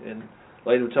camp, and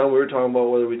like the time we were talking about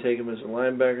whether we take him as a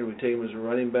linebacker, we take him as a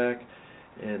running back.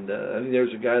 And I think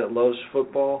there's a guy that loves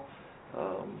football,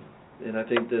 and I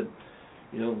think that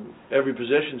every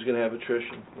position is going to have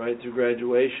attrition right through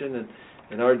graduation,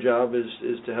 and our job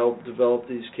is to help develop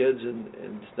these kids, and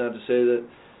it's not to say that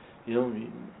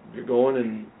you're going,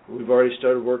 and we've already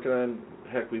started working on.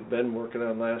 Heck, we've been working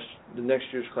on the next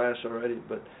year's class already.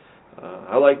 But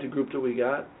I like the group that we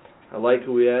got. I like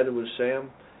who we added with Sam,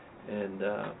 and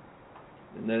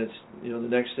then it's the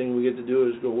next thing we get to do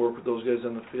is go work with those guys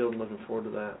on the field, and looking forward to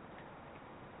that.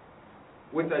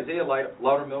 With Isaiah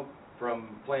Loudermilk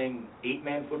from playing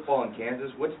 8-man football in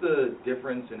Kansas, what's the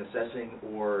difference in assessing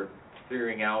or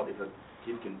figuring out if a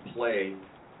kid can play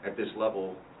at this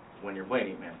level when you're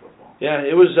playing 8-man football? Yeah,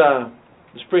 it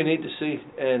was pretty neat to see,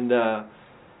 and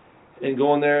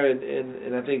going there,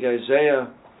 and I think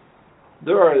Isaiah,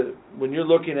 when you're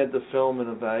looking at the film and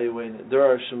evaluating it, there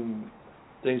are some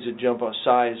things that jump out.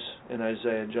 Size in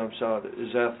Isaiah jumps out.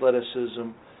 His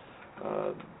athleticism,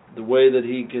 the way that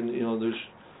he can,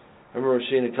 I remember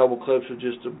seeing a couple clips of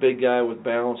just a big guy with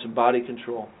balance and body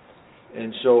control.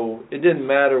 And so it didn't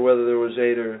matter whether there was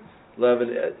 8 or 11.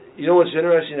 What's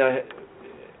interesting,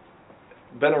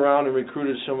 I've been around and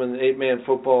recruited someone in 8-man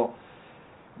football,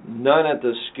 none at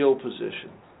the skill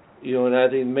position. And I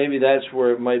think maybe that's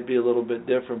where it might be a little bit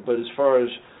different. But as far as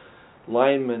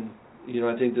linemen,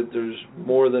 I think that there's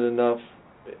more than enough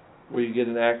where you get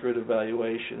an accurate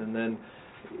evaluation. And then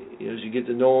as you get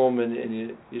to know him and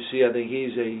you see, I think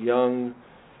he's a young,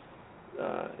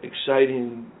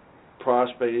 exciting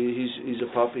prospect. He's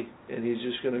a puppy, and he's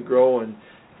just going to grow. And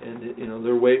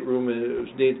their weight room, it was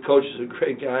neat. The coach is a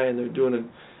great guy, and they're doing a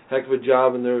heck of a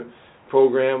job in their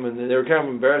program. And they were kind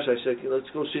of embarrassed. I said, let's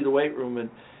go see the weight room.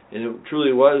 And it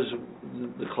truly was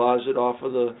the closet off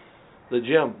of the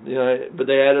gym, but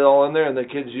they had it all in there, and the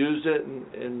kids used it,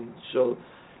 and so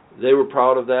they were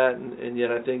proud of that. And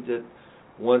yet I think that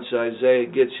once Isaiah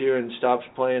gets here and stops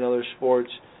playing other sports,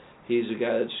 he's a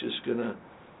guy that's just going to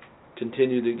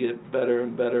continue to get better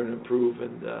and better and improve.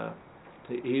 And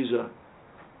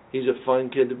he's a fun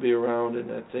kid to be around.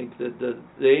 And I think that the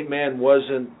 8-man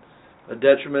wasn't a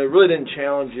detriment. It really didn't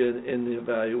challenge you in the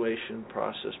evaluation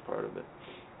process part of it.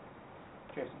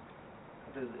 Jason,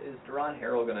 is Deron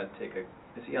Harrell going to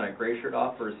is he on a gray shirt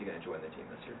off, or is he going to join the team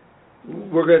this year?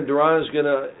 Deron is going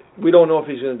to, we don't know if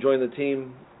he's going to join the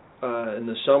team in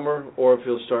the summer or if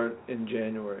he'll start in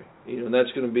January. And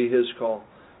that's going to be his call.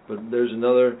 But there's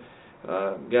another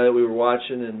guy that we were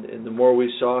watching, and the more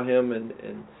we saw him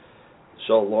and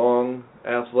saw long,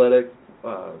 athletic,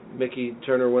 Mickey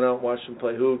Turner went out and watched him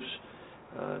play hoops.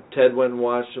 Ted went and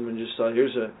watched him and just thought,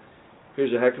 here's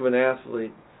a heck of an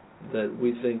athlete that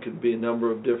we think could be a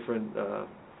number of different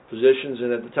positions.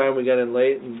 And at the time we got in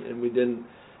late, and we didn't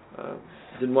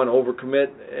want to overcommit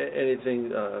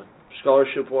anything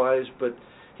scholarship-wise, but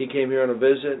he came here on a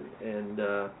visit and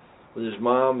with his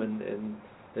mom, and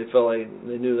they felt like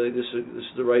they knew that this is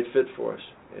the right fit for us.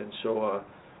 And so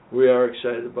we are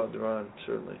excited about Deron,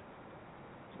 certainly.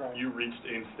 You reached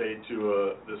in-state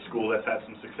to the school that's had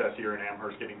some success here in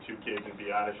Amherst, getting 2 kids, and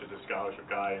Biotish is a scholarship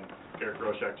guy, and Eric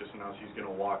Groshek just announced he's going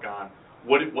to walk on.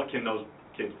 What can those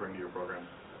kids bring to your program?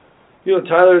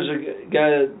 Tyler's a guy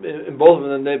that, in both of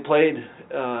them, they played,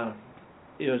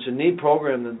 it's a neat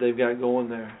program that they've got going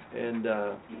there, and,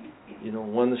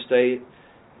 won the state,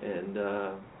 and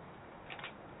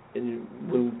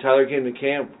when Tyler came to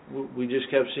camp, we just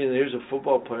kept seeing, here's a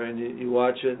football player, and you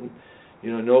watch it, and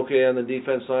Noke on the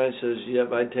defense line says,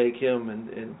 yep, I'd take him,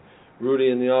 and Rudy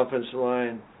in the offensive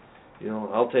line,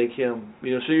 I'll take him.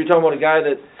 So you're talking about a guy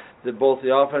that both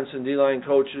the offense and D-line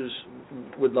coaches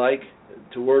would like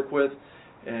to work with,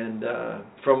 and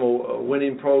from a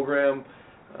winning program,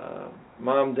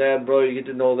 mom, dad, brother, you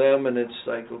get to know them, and it's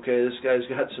like, okay, this guy's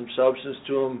got some substance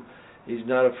to him. He's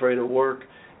not afraid of work.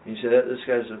 He said, this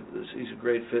guy's he's a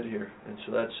great fit here. And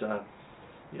so that's,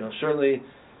 certainly,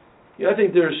 I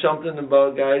think there's something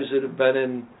about guys that have been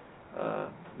in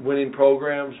winning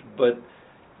programs, but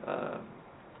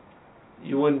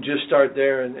you wouldn't just start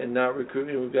there and not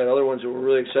recruit. We've got other ones that we're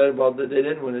really excited about that they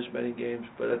didn't win as many games,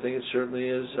 but I think it certainly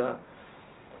is,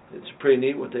 it's pretty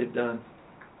neat what they've done.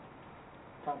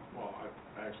 Well,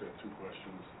 I actually have 2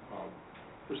 questions.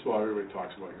 First of all, everybody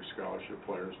talks about your scholarship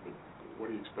players, but what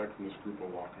do you expect from this group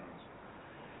of walk-ons?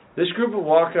 This group of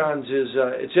walk-ons is,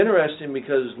 it's interesting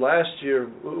because last year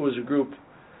it was a group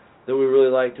that we really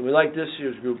liked, and we liked this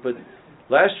year's group, but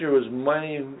last year was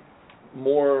many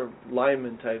more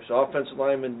lineman types, offensive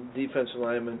linemen, defensive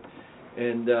linemen,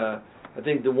 and I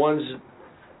think the ones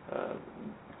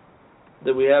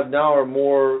that we have now are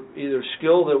more either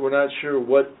skill that we're not sure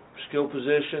what skill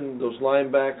position, those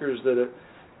linebackers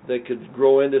that could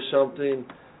grow into something,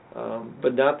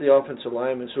 but not the offensive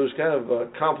linemen. So it's kind of a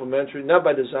complementary, not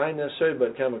by design necessarily,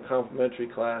 but kind of a complementary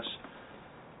class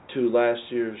to last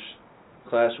year's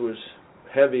class was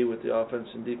heavy with the offense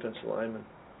and defensive linemen.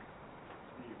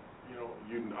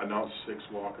 You announced 6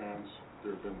 walk-ons.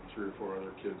 There have been 3 or 4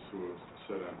 other kids who have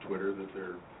said on Twitter that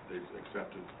they've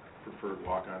accepted preferred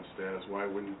walk-on status. Why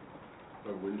wouldn't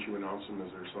you announce them?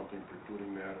 Is there something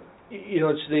precluding that?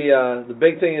 It's the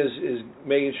big thing is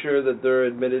making sure that they're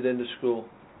admitted into school,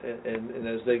 and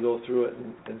as they go through it,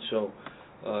 and so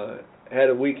had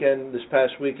a weekend this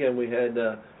past weekend. We had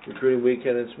recruiting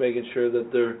weekend. It's making sure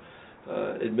that they're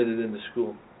admitted into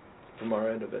school from our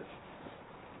end of it.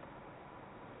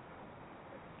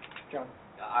 John.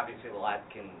 Obviously, a lot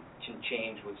can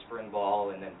change with spring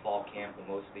ball and then fall camp when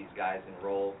most of these guys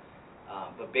enroll.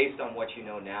 But based on what you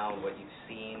know now and what you've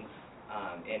seen,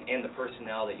 and the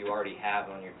personnel that you already have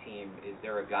on your team, is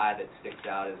there a guy that sticks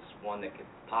out as one that could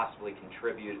possibly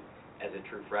contribute as a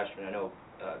true freshman? I know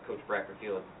Coach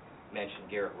Brackerfield mentioned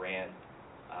Garrett Rand.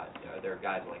 Are there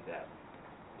guys like that?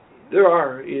 There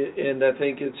are, and I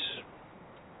think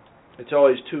it's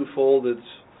always twofold.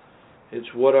 It's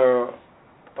what are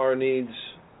our needs,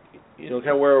 kind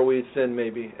of where are we thin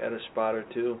maybe at a spot or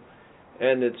two,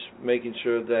 and it's making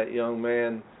sure that young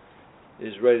man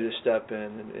is ready to step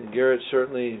in. And Garrett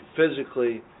certainly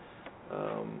physically,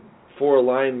 for a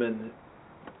lineman,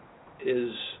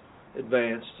 is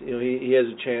advanced. He has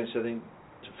a chance, I think,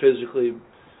 to physically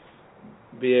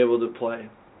be able to play.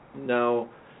 Now,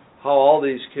 how all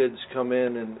these kids come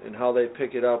in and how they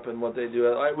pick it up and what they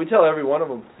do, we tell every one of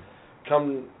them,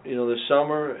 come this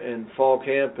summer and fall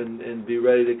camp and be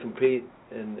ready to compete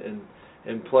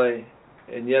and play.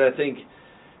 And yet I think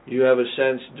you have a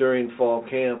sense during fall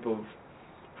camp of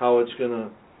how it's going to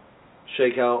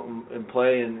shake out and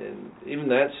play, and even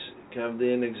that's kind of the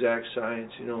inexact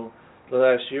science. The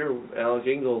last year, Alec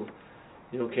Ingold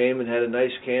came and had a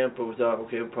nice camp, but we thought,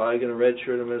 okay, we're probably going to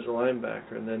redshirt him as a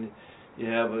linebacker. And then you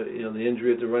have the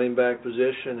injury at the running back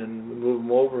position, and we move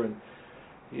him over, and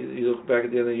you look back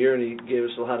at the end of the year, and he gave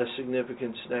us a lot of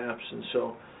significant snaps. And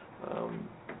so,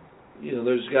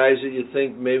 there's guys that you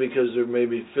think maybe because they're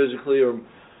maybe physically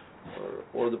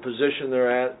or the position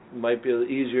they're at might be an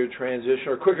easier transition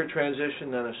or quicker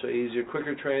transition, not necessarily easier,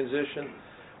 quicker transition,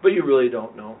 but you really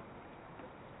don't know.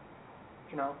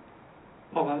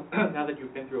 Paul, now that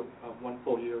you've been through one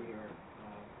full year here,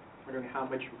 wondering how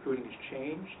much recruiting has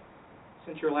changed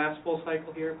since your last full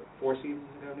cycle here, 4 seasons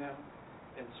ago now,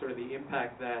 and sort of the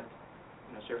impact that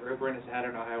Sir Urban has had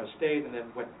at Ohio State, and then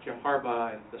what Jim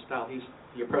Harbaugh and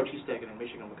the approach he's taken in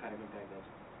Michigan, what kind of impact that's.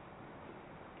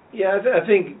 Yeah, I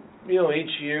think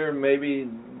each year maybe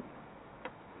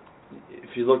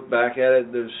if you look back at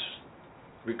it, there's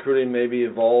recruiting maybe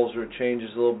evolves or changes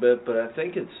a little bit, but I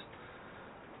think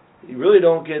you really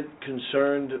don't get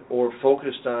concerned or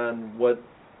focused on what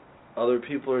other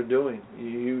people are doing.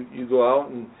 You go out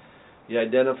and you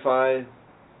identify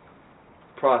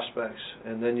prospects,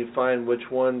 and then you find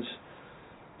which ones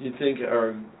you think are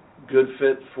a good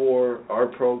fit for our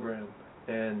program.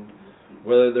 And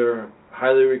whether they're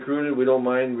highly recruited, we don't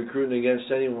mind recruiting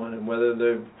against anyone, and whether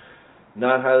they're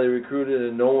not highly recruited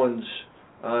and no one's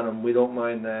on them, we don't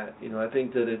mind that. I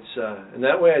think that it's and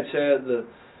that way I'd say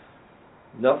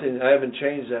I haven't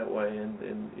changed that way, and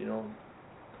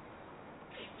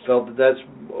felt that that's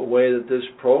a way that this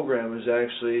program is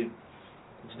actually,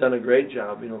 it's done a great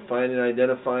job, finding and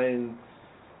identifying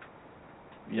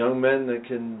young men that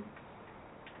can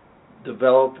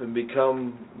develop and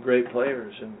become great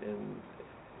players,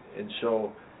 and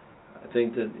so I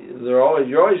think that you're always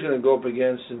going to go up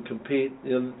against and compete.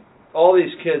 All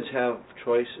these kids have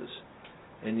choices,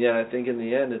 and yet I think in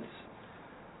the end it's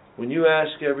when you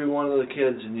ask every one of the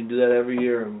kids, and you do that every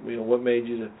year, and what made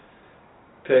you to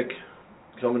pick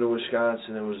coming to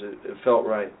Wisconsin, it felt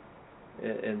right,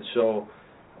 and so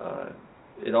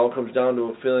it all comes down to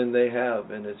a feeling they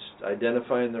have, and it's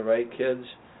identifying the right kids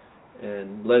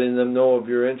and letting them know of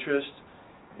your interest,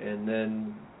 and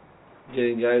then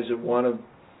getting guys that want to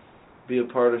be a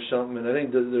part of something. And I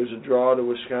think that there's a draw to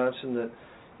Wisconsin that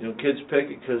kids pick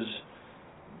it because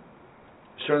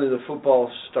certainly the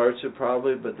football starts it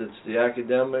probably, but it's the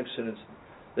academics, and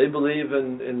they believe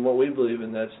in what we believe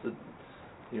in. That's the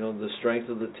strength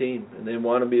of the team, and they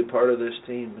want to be a part of this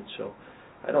team. And so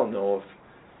I don't know if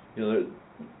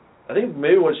I think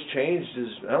maybe what's changed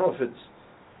is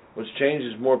what's changed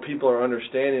is more people are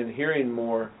understanding and hearing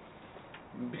more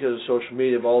because of social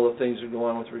media of all the things that go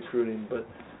on with recruiting. But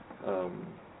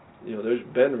there's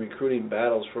been recruiting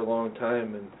battles for a long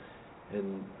time,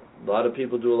 and a lot of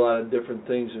people do a lot of different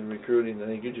things in recruiting. I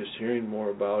think you're just hearing more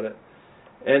about it.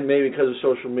 And maybe because of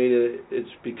social media, it's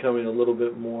becoming a little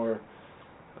bit more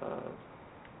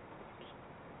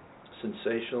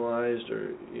sensationalized,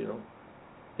 or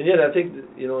And yet I think that,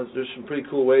 there's some pretty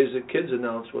cool ways that kids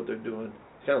announce what they're doing.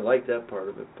 I kind of like that part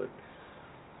of it, but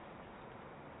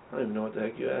I don't even know what the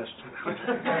heck you asked.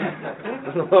 I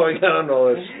don't know how we got on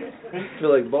all this. I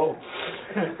feel like Bo.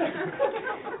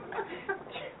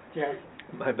 Yeah.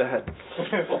 My bad.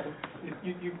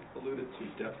 You alluded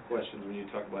to depth questions when you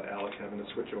talk about Alec having to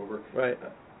switch over. Right.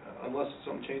 Unless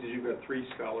something changes, you've got 3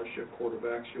 scholarship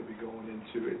quarterbacks you'll be going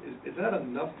into. Is that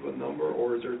enough of a number,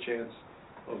 or is there a chance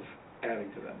of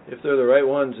adding to that? If they're the right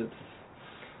ones, it's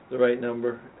the right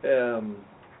number.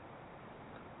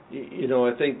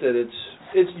 I think that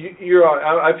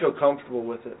I feel comfortable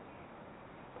with it,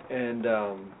 and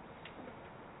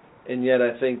yet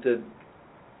I think that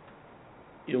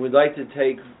we'd like to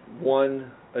take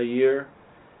one a year.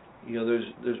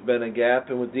 There's been a gap,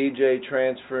 and with DJ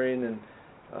transferring, and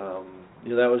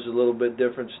that was a little bit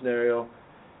different scenario.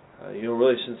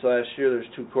 Really since last year, there's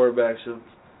 2 quarterbacks that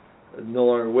are no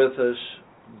longer with us,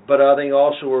 but I think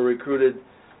also were recruited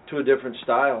to a different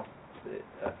style,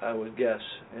 I would guess.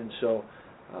 And so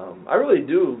I really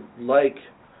do like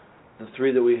the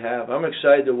 3 that we have. I'm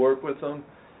excited to work with them,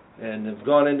 and have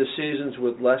gone into seasons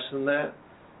with less than that,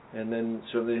 and then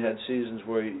certainly had seasons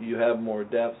where you have more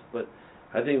depth. But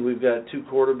I think we've got 2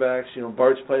 quarterbacks.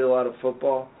 Bart's played a lot of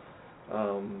football.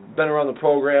 Been around the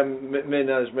program, maybe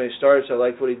not as many starts. I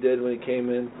liked what he did when he came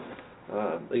in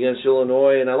against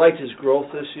Illinois, and I liked his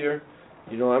growth this year.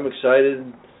 I'm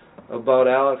excited about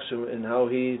Alex and how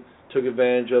he took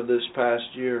advantage of this past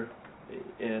year,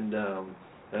 and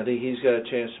I think he's got a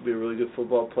chance to be a really good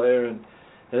football player. And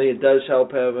I think it does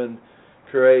help having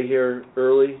Curray here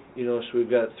early, so we've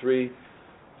got 3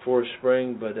 for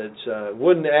spring, but it's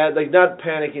wouldn't add, not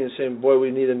panicking and saying, boy,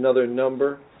 we need another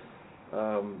number.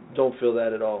 Don't feel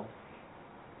that at all.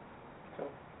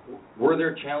 Were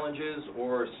there challenges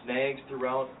or snags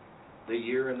throughout the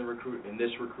year in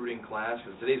this recruiting class?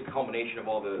 Because today's a culmination of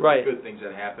all the good things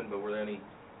that happened, but were there any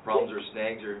problems or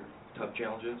snags or tough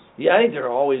challenges? Yeah, I think there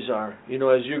always are. You know,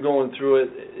 as you're going through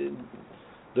it,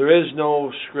 there is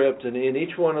no script, and in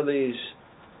each one of these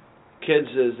kids,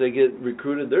 as they get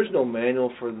recruited, there's no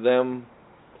manual for them,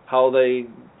 how they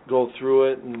go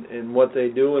through it and what they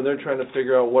do, and they're trying to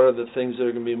figure out what are the things that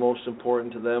are going to be most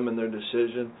important to them in their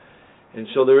decision. And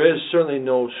so there is certainly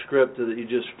no script that you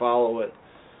just follow it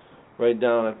right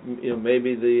down. You know,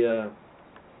 maybe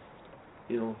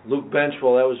Luke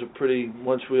Benchwell, that was a pretty,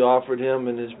 once we offered him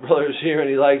and his brother's here and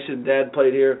he likes it, Dad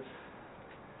played here,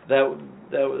 there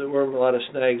weren't a lot of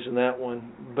snags in that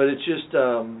one. But it's just,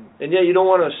 and yeah, you don't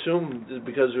want to assume that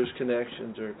because there's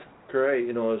connections or correct,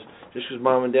 just because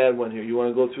Mom and Dad went here. You want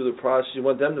to go through the process. You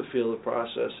want them to feel the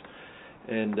process.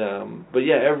 And, but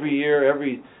yeah, every year,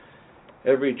 every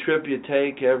trip you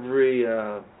take,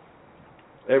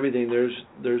 everything,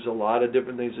 there's a lot of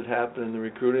different things that happen in the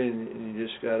recruiting, and you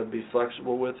just got to be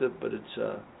flexible with it. But it's,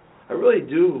 I really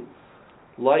do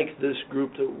like this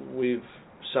group that we've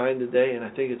signed today, and I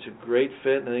think it's a great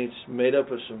fit, and I think it's made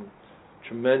up of some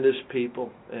tremendous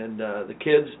people. And the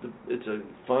kids, it's a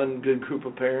fun, good group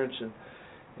of parents,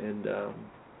 and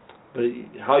but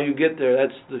how you get there,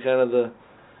 that's the kind of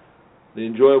the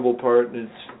enjoyable part, and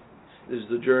is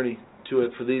the journey to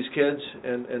it for these kids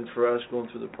and for us going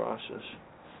through the process.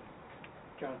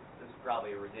 John? This is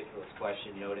probably a ridiculous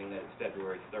question, noting that it's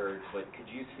February 3rd, but could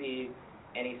you see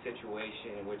any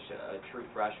situation in which a true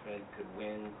freshman could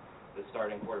win the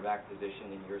starting quarterback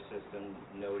position in your system,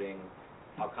 noting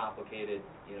how complicated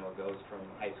it goes from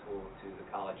high school to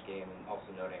the college game, and also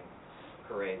noting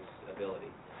Correa's ability?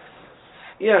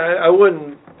 Yeah, I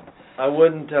wouldn't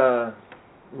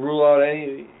rule out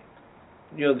any.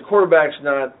 The quarterback's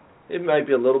not. It might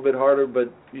be a little bit harder,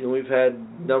 but we've had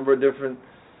a number of different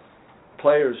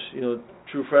players.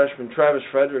 True freshmen. Travis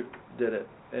Frederick did it,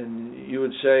 and you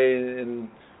would say, and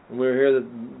when we were here, that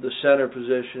the center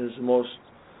position is the most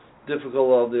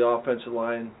difficult of the offensive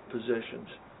line positions,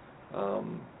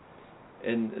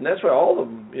 and that's why all of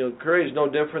them. Curry is no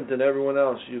different than everyone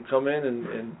else. You come in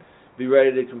and be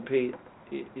ready to compete.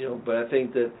 But I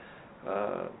think that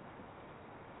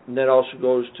and that also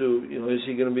goes to is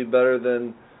he going to be better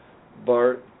than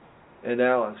Bart and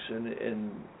Alex,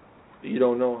 and you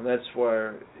don't know, and that's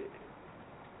why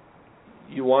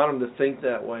you want them to think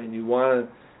that way, and you want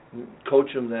to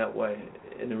coach them that way.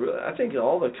 And I think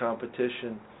all the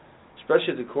competition,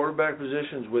 especially at the quarterback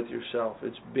positions, with yourself.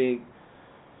 It's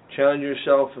challenge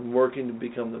yourself and working to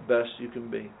become the best you can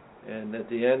be. And at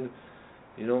the end,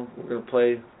 we're going to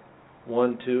play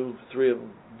 1, 2, 3 of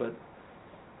them. But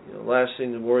last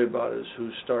thing to worry about is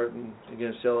who's starting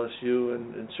against LSU,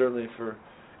 and certainly for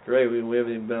Gray, we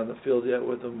haven't even been on the field yet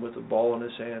with him with the ball in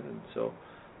his hand, and so.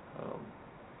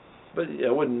 But yeah,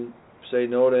 I wouldn't say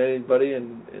no to anybody,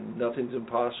 and nothing's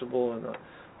impossible and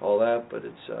all that. But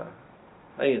it's,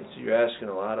 I think you're asking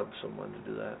a lot of someone to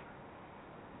do that.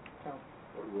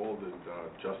 What role did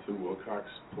Justin Wilcox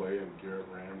play in Garrett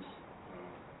Rand's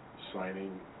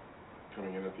signing,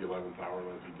 coming in at the 11th hour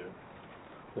as he did?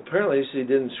 Well, apparently he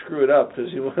didn't screw it up,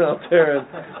 because he went out there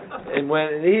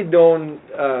and he'd known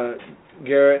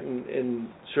Garrett and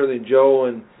certainly Joe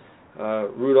and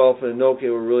Rudolph and Inoke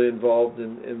were really involved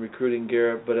in recruiting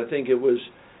Garrett. But I think it was,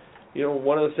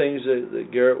 one of the things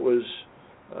that Garrett was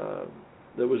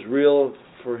that was real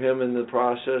for him in the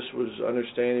process was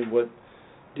understanding what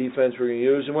defense we're going to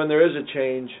use. And when there is a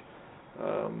change,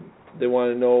 they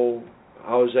want to know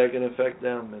how is that going to affect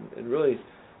them. And really,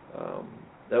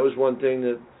 that was one thing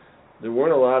that there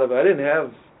weren't a lot of. I didn't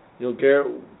have,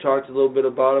 Garrett talked a little bit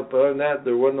about it, but other than that,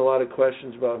 there wasn't a lot of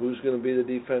questions about who's going to be the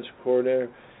defensive coordinator.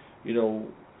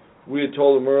 We had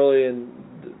told him early, and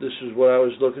this is what I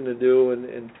was looking to do,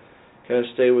 and kind of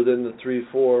stay within the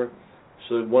 3-4.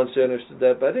 So once they understood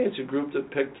that, but I think it's a group that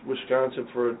picked Wisconsin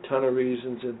for a ton of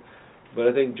reasons, but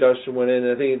I think Justin went in,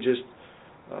 and I think it just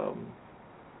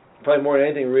probably more than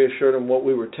anything reassured him what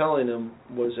we were telling him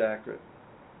was accurate.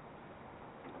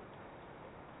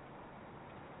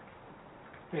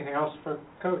 Anything else for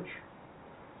Coach?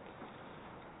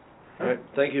 All right,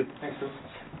 thank you. Thanks, Luke.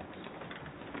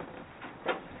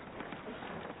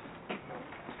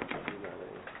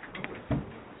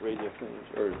 Radio things,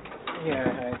 or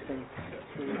yeah, I think.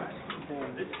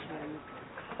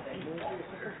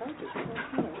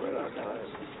 Right on time.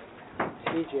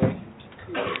 CJ.